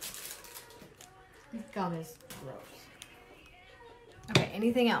 This gum is gross. Okay,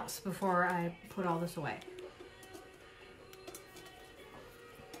 anything else before I put all this away?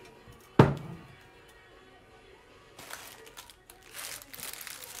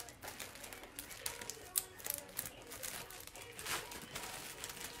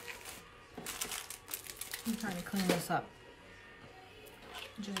 I'm trying to clean this up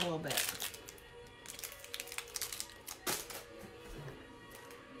just a little bit.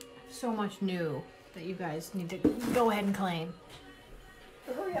 So much new that you guys need to go ahead and claim.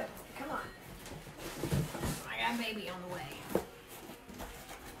 So hurry up, come on. I got a baby on the way.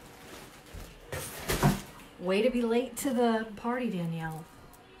 Way to be late to the party, Danielle.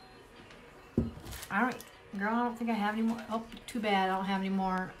 Girl, I don't think I have any more. Oh, too bad, I don't have any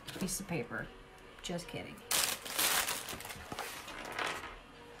more pieces of paper. Just kidding.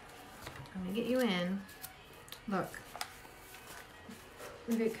 I'm gonna get you in. Look.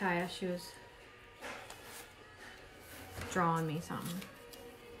 Look at Kaya, she was drawing me something.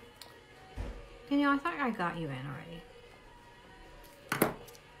 Danielle, I thought I got you in already.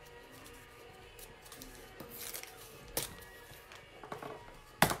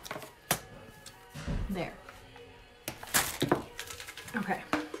 There. Okay.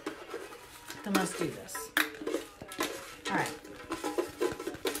 Then let's do this. All right.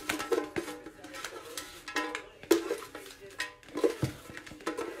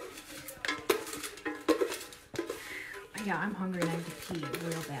 Yeah, I'm hungry and I need to pee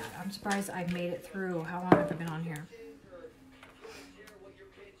real bad. I'm surprised I've made it through. How long have I been on here?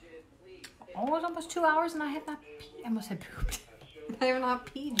 Oh, it's almost 2 hours and I have not peed. I almost said pooped. I have not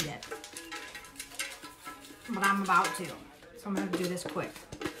peed yet. But I'm about to. So I'm going to do this quick.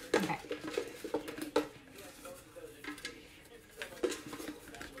 Okay.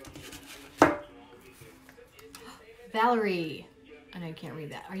 Valerie. I know you can't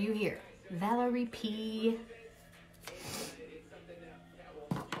read that. Are you here? Valerie P.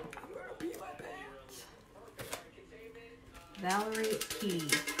 Valerie P.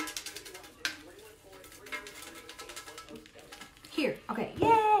 Here. Okay.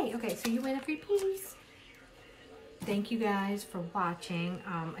 Yay! Okay, so you win a free piece. Thank you guys for watching.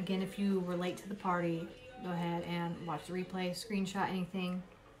 Again, if you were late to the party, go ahead and watch the replay, screenshot anything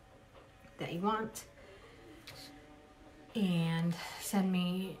that you want, and send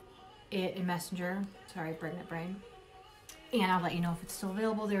me it in Messenger. Sorry, pregnant brain. And I'll let you know if it's still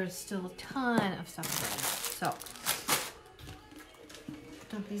available. There's still a ton of stuff available. So,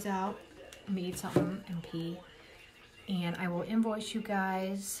 dump these out, eat something, and pee. And I will invoice you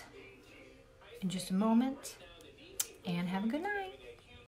guys in just a moment. And have a good night.